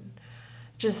injured. And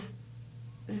just,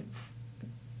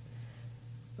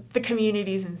 the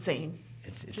community's insane.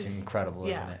 It's incredible,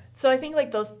 isn't it? So I think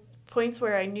those points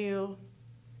where I knew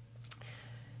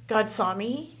God saw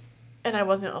me and I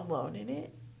wasn't alone in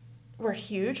it were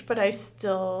huge, but I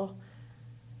still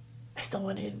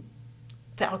wanted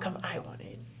the outcome I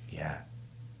wanted. Yeah.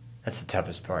 That's the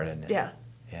toughest part, isn't it? Yeah.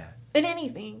 Yeah. In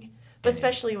anything, but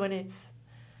especially when it's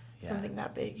something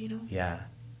that big, Yeah.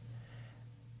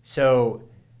 So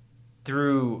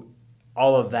through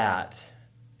all of that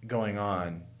going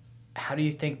on, how do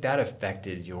you think that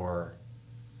affected your,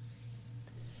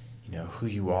 who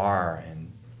you are, and,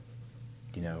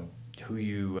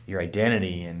 your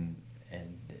identity, and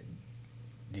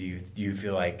do you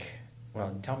feel like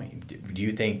Well, tell me, do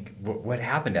you think, what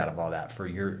happened out of all that for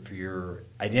your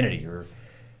identity or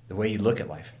the way you look at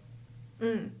life?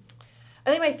 I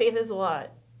think my faith is a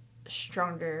lot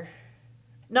stronger.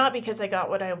 Not because I got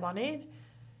what I wanted,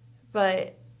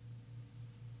 but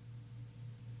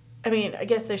I mean, I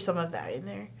guess there's some of that in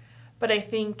there. But I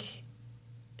think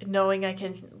knowing I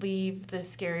can leave the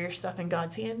scarier stuff in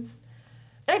God's hands.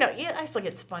 I know, yeah, I still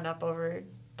get spun up over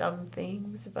dumb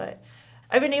things, but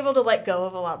I've been able to let go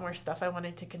of a lot more stuff I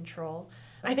wanted to control.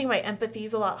 I think my empathy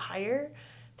is a lot higher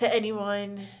to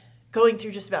anyone going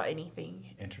through just about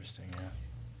anything. Interesting, yeah.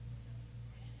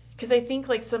 Because I think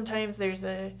like sometimes there's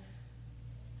a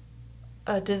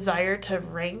desire to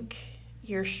rank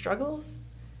your struggles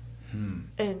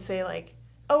and say like,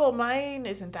 oh, well, mine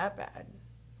isn't that bad.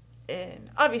 And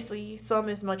obviously some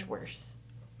is much worse.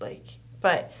 Like,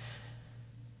 but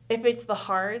if it's the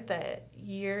hard that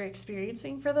you're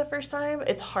experiencing for the first time,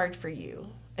 it's hard for you.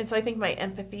 And so I think my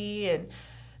empathy, and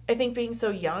I think being so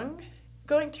young,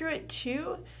 going through it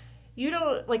too, you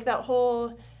don't, like that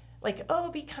whole, like, oh,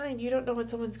 be kind, you don't know what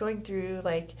someone's going through.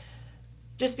 Like,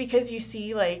 just because you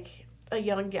see like a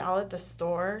young gal at the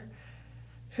store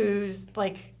who's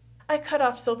like, I cut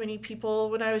off so many people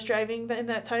when I was driving in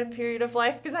that time period of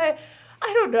life because I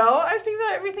don't know, I was thinking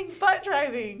about everything but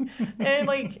driving. And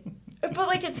like, but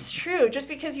like it's true, just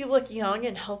because you look young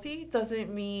and healthy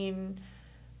doesn't mean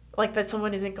like that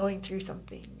someone isn't going through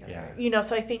something. Or, yeah. You know,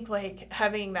 so I think like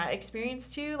having that experience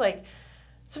too, like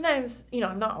sometimes, you know,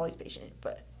 I'm not always patient,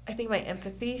 but I think my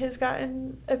empathy has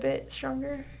gotten a bit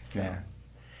stronger. So. Yeah.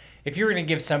 If you were going to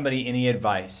give somebody any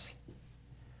advice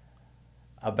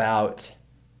about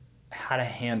how to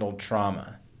handle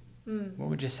trauma, what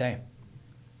would you say?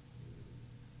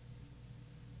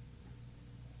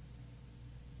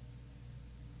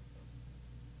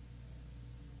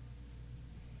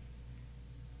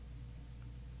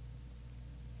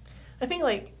 I think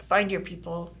like find your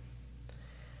people,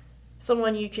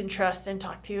 someone you can trust and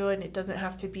talk to, and it doesn't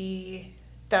have to be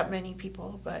that many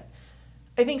people, but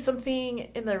I think something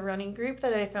in the running group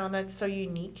that I found that's so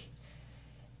unique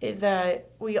is that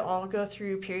we all go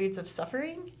through periods of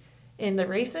suffering in the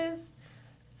races.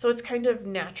 So it's kind of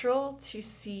natural to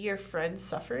see your friends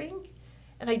suffering.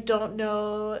 And I don't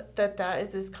know that that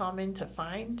is as common to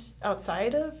find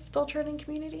outside of the ultra running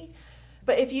community.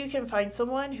 But if you can find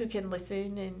someone who can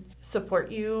listen and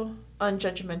support you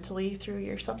unjudgmentally through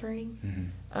your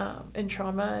suffering and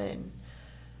trauma, and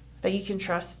that you can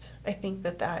trust, I think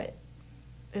that that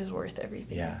is worth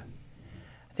everything. Yeah.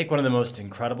 I think one of the most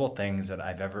incredible things that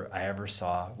I ever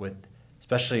saw with,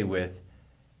 especially with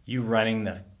you running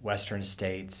the Western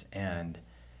States and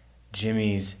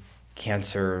Jimmy's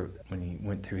cancer, when he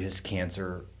went through his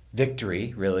cancer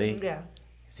victory, really. Yeah.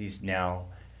 'Cause he's now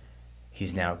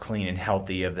clean and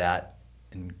healthy of that.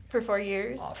 And for 4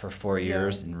 years. For 4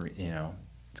 years, and you know,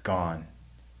 it's gone.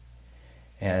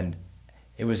 And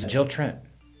it was Jill Trent.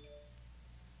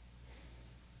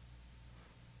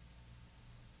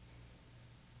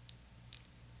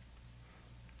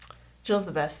 Jill's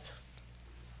the best.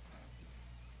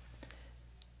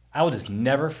 I will just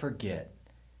never forget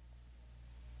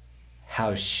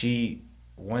how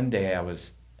one day I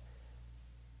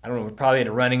don't know, probably at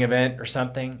a running event or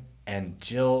something, and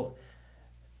Jill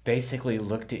basically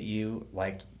looked at you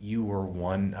like you were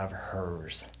one of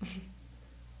hers.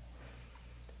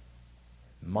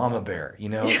 Mama bear, you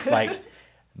know, like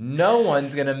no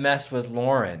one's going to mess with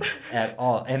Lauren at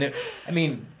all. And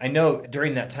I know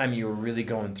during that time you were really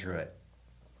going through it.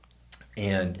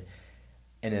 And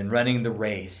then running the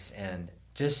race, and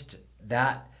just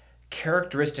that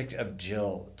characteristic of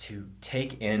Jill to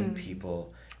take in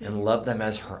people and love them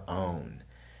as her own.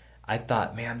 I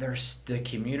thought, man, the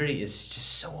community is just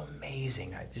so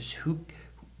amazing.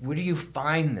 Where do you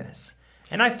find this?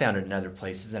 And I found it in other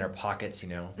places, in our pockets, you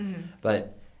know.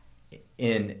 But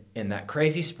in that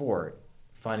crazy sport,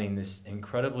 finding this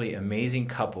incredibly amazing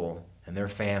couple and their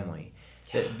family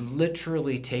that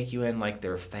literally take you in like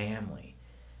their family.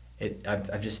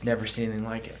 I've just never seen anything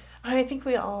like it. I think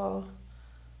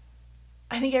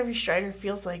every strider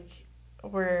feels like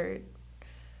we're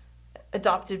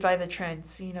adopted by the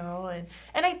trends, you know,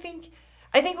 and I think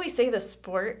we say the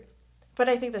sport, but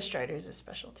I think the striders is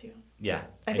special too. Yeah,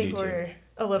 I think we're too.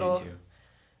 A little. Too.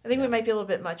 I think we might be a little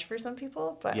bit much for some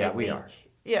people, but yeah, we are.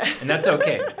 Yeah, and that's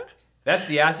okay. That's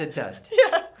the acid test.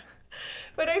 Yeah.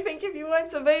 But I think if you want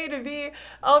somebody to be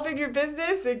all up in your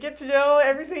business and get to know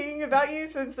everything about you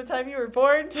since the time you were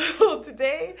born till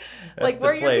today, like,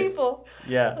 we're your people.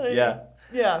 Yeah, like,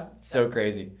 yeah. So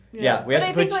crazy. Yeah, we have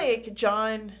to think like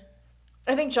John's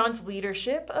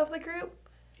leadership of the group,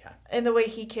 and the way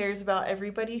he cares about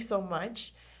everybody so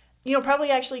much,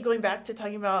 Probably actually going back to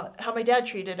talking about how my dad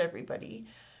treated everybody.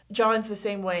 John's the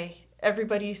same way.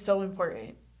 Everybody's so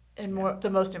important and the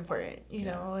most important, you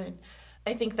know, and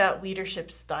I think that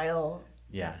leadership style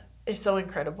is so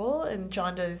incredible, and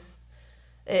John does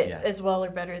it as well or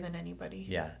better than anybody.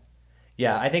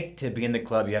 Yeah, I think to be in the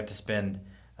club, you have to spend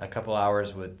a couple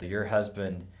hours with your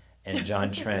husband and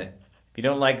John Trent. If you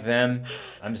don't like them,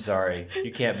 I'm sorry.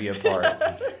 You can't be a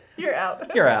part. You're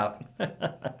out. You're out.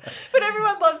 But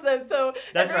everyone loves them, so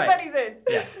that's everybody's right. in.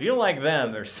 Yeah, if you don't like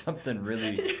them, there's something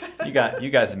really, you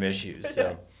got some issues.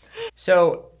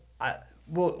 So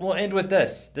we'll end with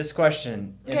this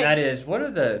question, and that is, what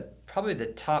are probably the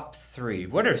top three?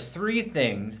 What are three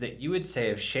things that you would say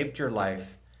have shaped your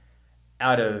life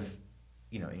out of,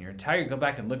 in your entire, go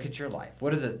back and look at your life.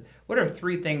 What are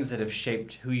three things that have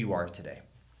shaped who you are today?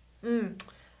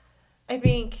 I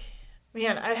think,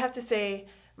 I have to say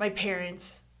my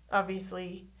parents,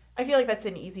 obviously. I feel like that's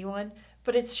an easy one,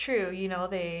 but it's true.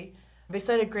 They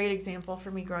set a great example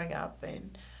for me growing up,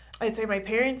 and I'd say my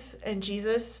parents and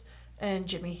Jesus and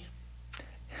Jimmy.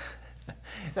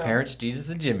 So, parents, Jesus,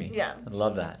 and Jimmy. Yeah. I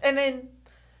love that. And then,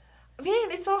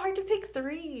 it's so hard to pick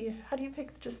three. How do you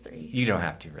pick just three? You don't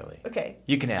have to, really. Okay.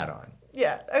 You can add on.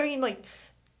 Yeah.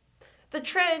 The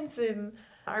Trents and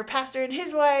our pastor and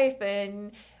his wife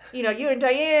and, you and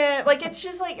Diane. It's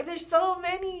just, there's so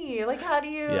many. How do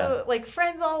you,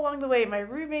 friends all along the way. My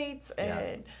roommates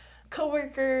and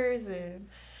coworkers and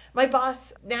my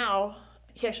boss now.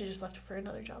 He actually just left for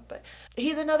another job, but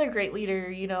he's another great leader,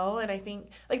 and I think,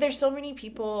 there's so many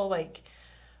people,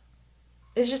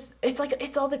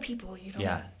 it's all the people,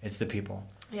 Yeah, it's the people.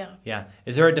 Yeah. Yeah.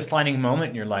 Is there a defining moment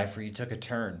in your life where you took a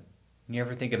turn? Can you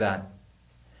ever think of that?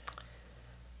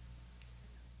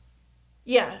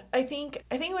 Yeah, I think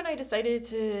when I decided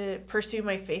to pursue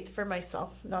my faith for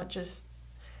myself, not just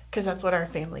because that's what our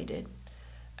family did,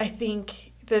 I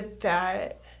think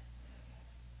that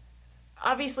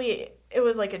obviously it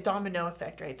was like a domino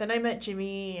effect, right? Then I met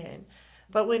Jimmy,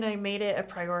 but when I made it a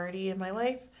priority in my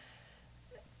life,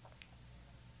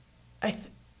 it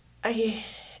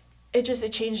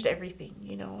changed everything,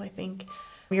 I think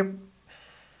you're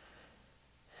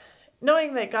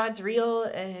knowing that God's real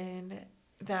and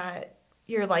that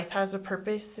your life has a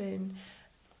purpose, and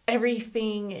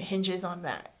everything hinges on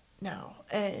that now,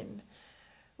 and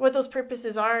what those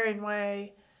purposes are and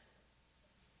what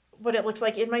it looks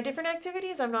like in my different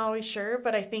activities, I'm not always sure,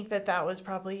 but I think that was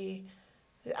probably,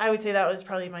 I would say that was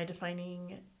probably my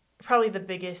defining, probably the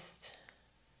biggest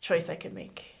choice I could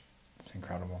make. It's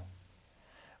incredible.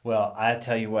 Well, I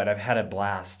tell you what, I've had a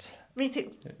blast. Me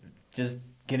too. Just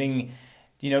getting,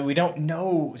 we don't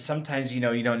know, sometimes, you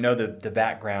don't know the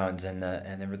backgrounds and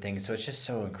everything, so it's just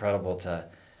so incredible to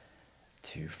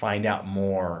find out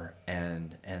more,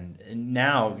 and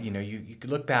now, you could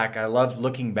look back. I love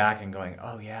looking back and going,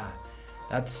 oh yeah,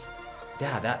 that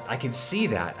I can see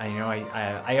that.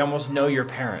 I almost know your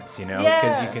parents,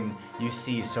 because you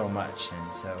see so much,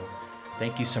 and so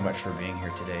thank you so much for being here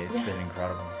today. It's been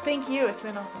incredible. Thank you. It's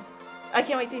been awesome. I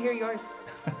can't wait to hear yours.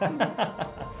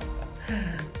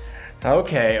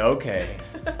 Okay.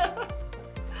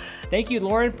 Thank you,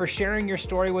 Lauren, for sharing your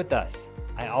story with us.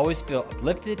 I always feel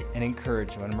uplifted and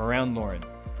encouraged when I'm around Lauren.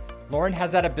 Lauren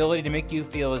has that ability to make you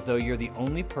feel as though you're the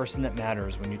only person that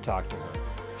matters when you talk to her.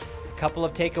 A couple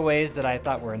of takeaways that I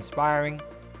thought were inspiring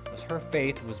was her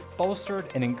faith was bolstered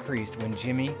and increased when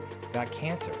Jimmy got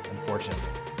cancer, unfortunately.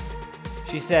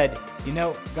 She said,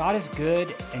 God is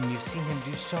good, and you've seen him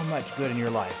do so much good in your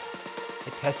life.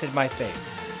 It tested my faith.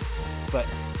 But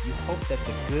you hope that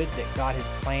the good that God has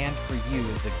planned for you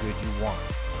is the good you want.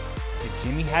 If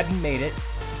Jimmy hadn't made it,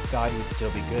 God would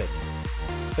still be good.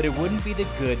 But it wouldn't be the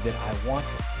good that I wanted.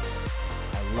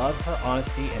 I love her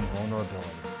honesty and vulnerability.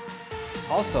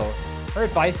 Also, her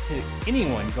advice to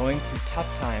anyone going through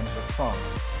tough times or trauma,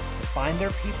 to find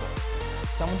their people,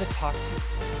 someone to talk to,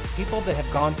 people that have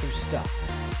gone through stuff.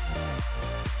 I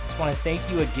just want to thank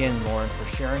you again, Lauren, for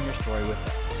sharing your story with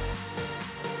us.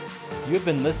 You have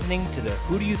been listening to the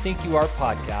Who Do You Think You Are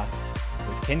podcast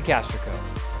with Ken Castrico.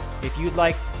 If you'd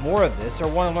like more of this or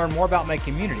want to learn more about my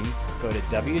community, go to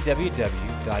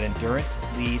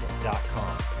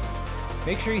www.endurancelead.com.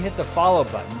 Make sure you hit the follow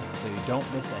button so you don't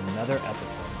miss another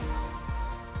episode.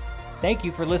 Thank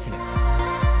you for listening.